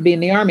age, they could be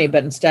in the Army,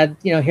 but instead,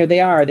 here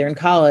they are, they're in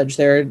college,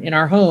 they're in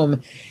our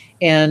home.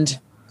 And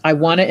I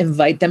want to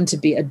invite them to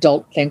be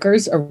adult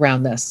thinkers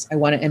around this. I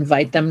want to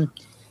invite them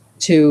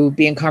to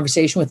be in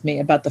conversation with me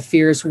about the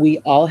fears we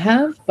all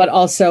have, but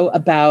also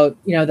about,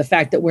 the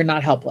fact that we're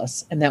not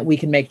helpless and that we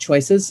can make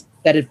choices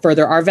that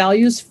further our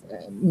values,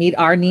 meet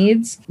our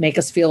needs, make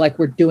us feel like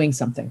we're doing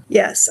something.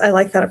 Yes, I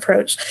like that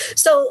approach.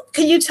 So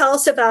can you tell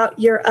us about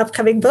your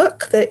upcoming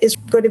book that is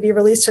going to be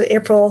released in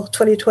April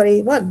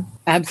 2021?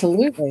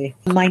 Absolutely.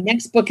 My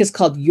next book is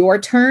called Your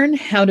Turn,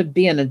 How to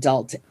Be an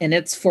Adult, and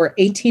it's for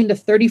 18 to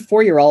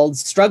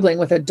 34-year-olds struggling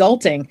with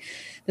adulting.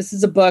 This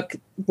is a book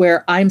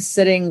where I'm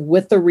sitting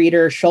with the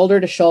reader, shoulder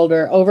to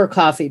shoulder, over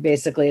coffee,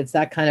 basically. It's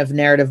that kind of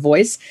narrative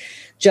voice,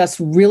 just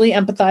really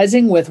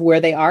empathizing with where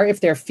they are, if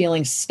they're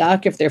feeling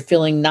stuck, if they're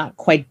feeling not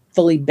quite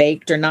fully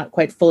baked or not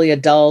quite fully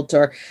adult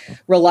or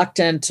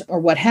reluctant or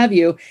what have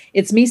you.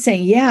 It's me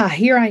saying, yeah,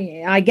 here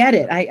I get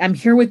it. I'm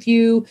here with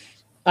you.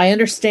 I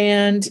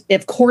understand.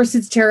 Of course,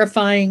 it's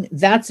terrifying.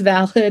 That's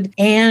valid.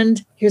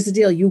 And here's the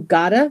deal.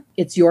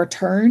 It's your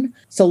turn.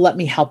 So let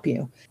me help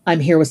you. I'm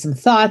here with some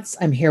thoughts.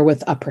 I'm here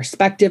with a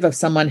perspective of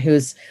someone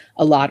who's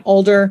a lot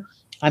older.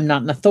 I'm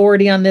not an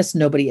authority on this.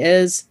 Nobody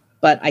is,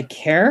 but I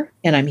care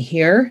and I'm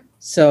here.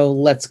 So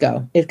let's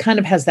go. It kind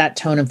of has that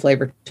tone and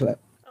flavor to it.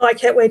 Oh, I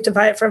can't wait to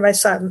buy it for my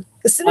son.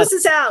 As soon as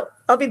it's out,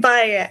 I'll be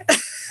buying it.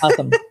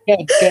 Awesome.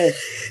 Good.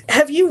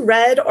 Have you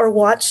read or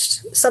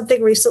watched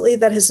something recently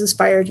that has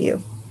inspired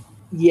you?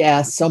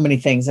 Yeah, so many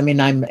things. I mean,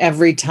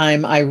 every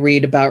time I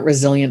read about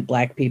resilient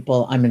Black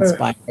people, I'm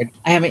inspired.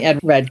 I haven't yet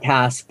read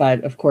Cass,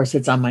 but of course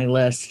it's on my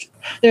list.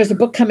 There's a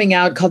book coming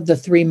out called The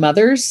Three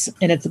Mothers,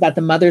 and it's about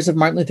the mothers of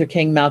Martin Luther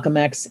King, Malcolm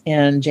X,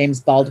 and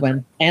James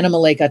Baldwin, Anna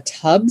Maleka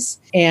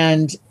Tubbs.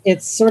 And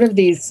it's sort of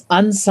these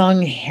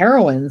unsung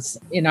heroines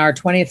in our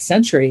 20th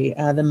century,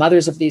 the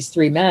mothers of these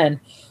three men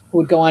who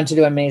would go on to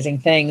do amazing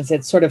things.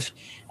 It's sort of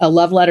a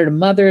love letter to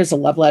mothers, a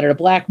love letter to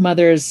Black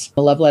mothers,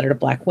 a love letter to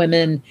Black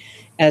women,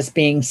 as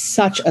being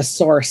such a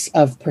source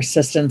of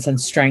persistence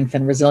and strength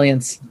and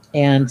resilience.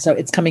 And so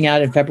it's coming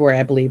out in February,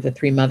 I believe, The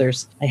Three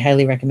Mothers. I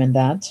highly recommend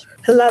that.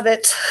 I love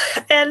it.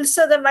 And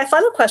so then my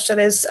final question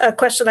is a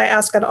question I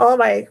ask on all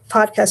my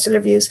podcast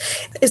interviews.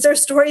 Is there a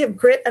story of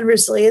grit and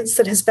resilience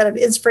that has been an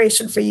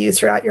inspiration for you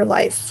throughout your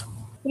life?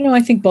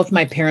 I think both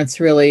my parents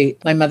really,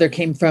 my mother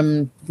came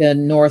from the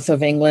north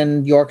of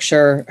England,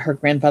 Yorkshire. Her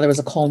grandfather was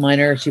a coal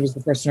miner. She was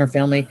the first in her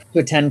family to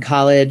attend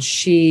college.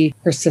 She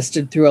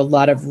persisted through a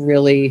lot of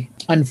really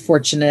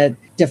unfortunate,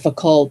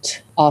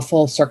 difficult,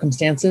 awful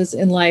circumstances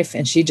in life.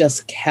 And she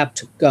just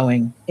kept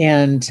going.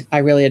 And I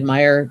really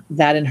admire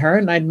that in her.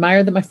 And I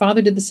admire that my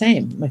father did the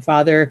same. My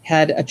father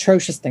had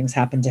atrocious things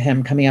happen to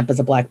him coming up as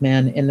a Black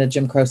man in the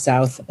Jim Crow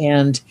South.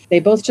 And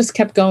they both just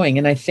kept going.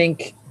 And I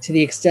think to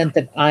the extent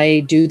that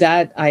I do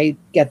that, I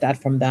get that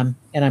from them.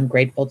 And I'm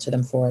grateful to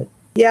them for it.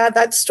 Yeah,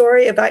 that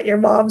story about your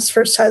mom's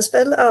first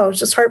husband. Oh, it's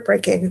just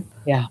heartbreaking.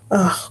 Yeah.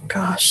 Oh,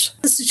 gosh.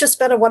 This has just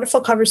been a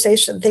wonderful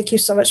conversation. Thank you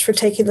so much for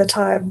taking the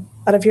time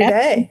out of your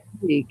day.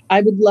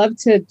 I would love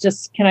to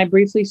can I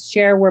briefly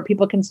share where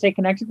people can stay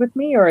connected with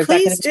me? Or is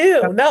Please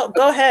do. No,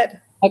 go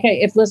ahead.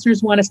 Okay. If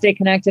listeners want to stay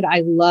connected,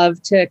 I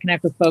love to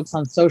connect with folks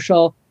on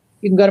social.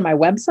 You can go to my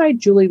website,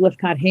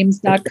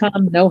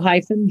 julielifcott-hames.com, no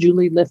hyphen,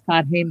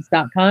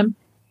 julielifcott-hames.com.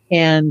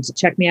 And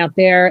check me out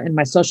there. And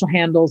my social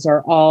handles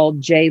are all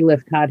J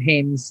Lifcott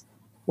Hames,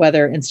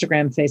 whether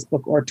Instagram,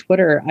 Facebook, or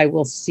Twitter. I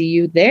will see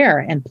you there.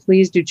 And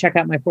please do check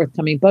out my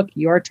forthcoming book,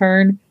 Your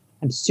Turn.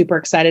 I'm super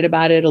excited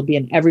about it. It'll be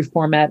in every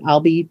format. I'll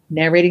be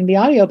narrating the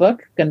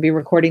audiobook. Going to be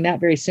recording that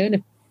very soon.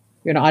 If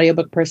you're an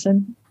audiobook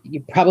person,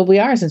 you probably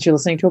are since you're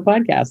listening to a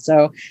podcast.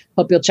 So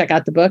hope you'll check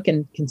out the book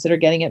and consider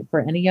getting it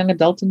for any young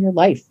adult in your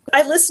life.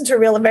 I listened to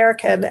Real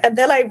American and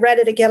then I read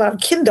it again on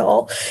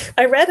Kindle.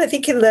 I read, I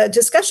think in the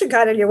discussion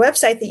guide on your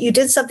website that you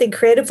did something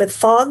creative with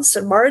fonts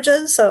and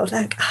margins. So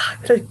I'm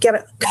going to get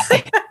it.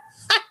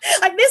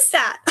 I missed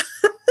that.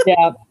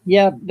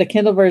 Yeah. The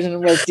Kindle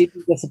version was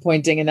deeply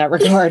disappointing in that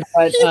regard,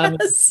 but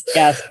yes,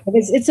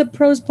 it's a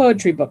prose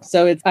poetry book.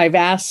 So I've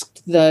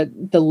asked the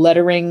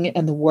lettering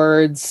and the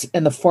words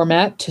and the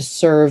format to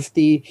serve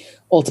the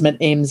ultimate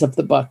aims of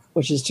the book,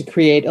 which is to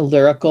create a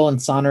lyrical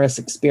and sonorous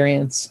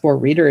experience for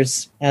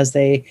readers as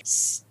they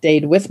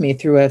stayed with me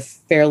through a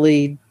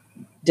fairly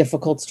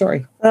difficult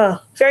story.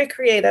 Oh, very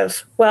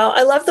creative. Well,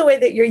 I love the way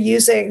that you're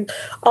using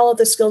all of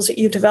the skills that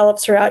you've developed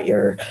throughout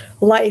your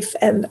life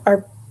and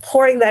are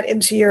pouring that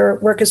into your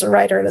work as a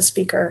writer and a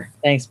speaker.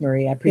 Thanks,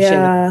 Marie. I appreciate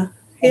it.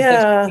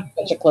 Yeah.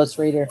 Such a close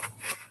reader.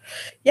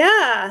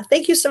 Yeah.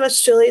 Thank you so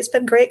much, Julie. It's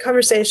been a great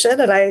conversation,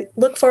 and I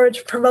look forward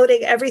to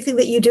promoting everything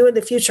that you do in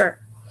the future.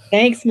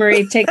 Thanks,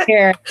 Marie. Take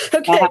care.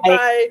 Okay,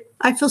 bye.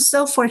 I feel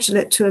so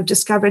fortunate to have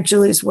discovered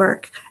Julie's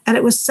work, and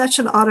it was such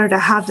an honor to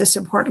have this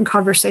important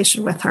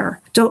conversation with her.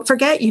 Don't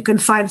forget, you can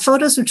find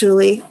photos of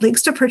Julie,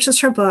 links to purchase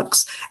her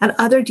books, and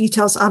other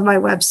details on my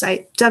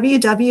website,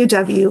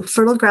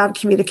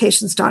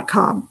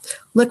 www.fertilegroundcommunications.com.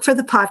 Look for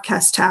the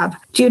podcast tab.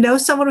 Do you know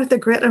someone with a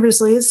grit and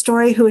resilience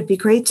story who would be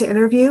great to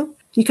interview?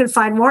 You can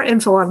find more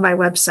info on my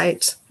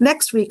website.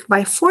 Next week,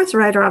 my fourth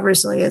writer on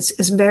resilience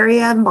is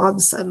Marianne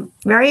Monson.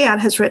 Marianne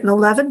has written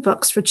 11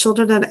 books for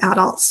children and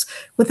adults,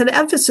 with an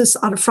emphasis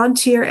on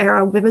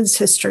frontier-era women's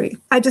history.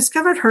 I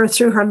discovered her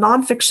through her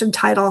nonfiction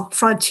title,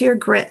 Frontier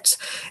Grit,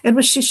 in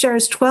which she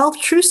shares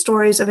 12 true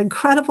stories of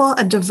incredible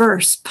and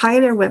diverse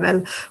pioneer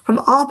women from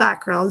all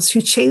backgrounds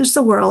who changed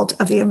the world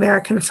of the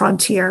American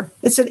frontier.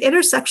 It's an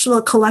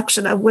intersectional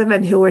collection of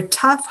women who were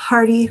tough,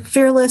 hardy,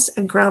 fearless,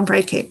 and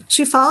groundbreaking.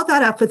 She followed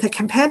that up with a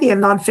companion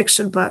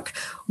nonfiction book,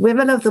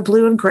 Women of the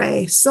Blue and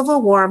Gray,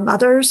 Civil War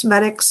Mothers,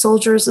 Medics,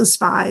 Soldiers, and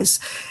Spies,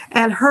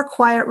 and Her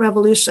Quiet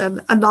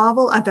Revolution, a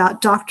novel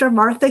about Dr.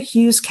 Martha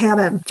Hughes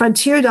Cannon,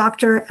 frontier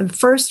doctor and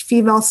first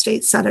female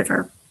state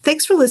senator.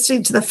 Thanks for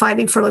listening to the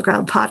Finding Fertile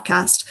Ground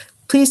podcast.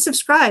 Please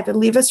subscribe and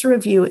leave us a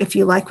review if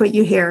you like what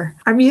you hear.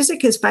 Our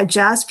music is by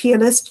jazz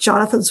pianist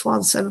Jonathan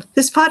Swanson.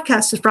 This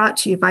podcast is brought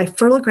to you by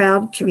Fertile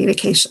Ground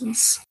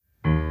Communications.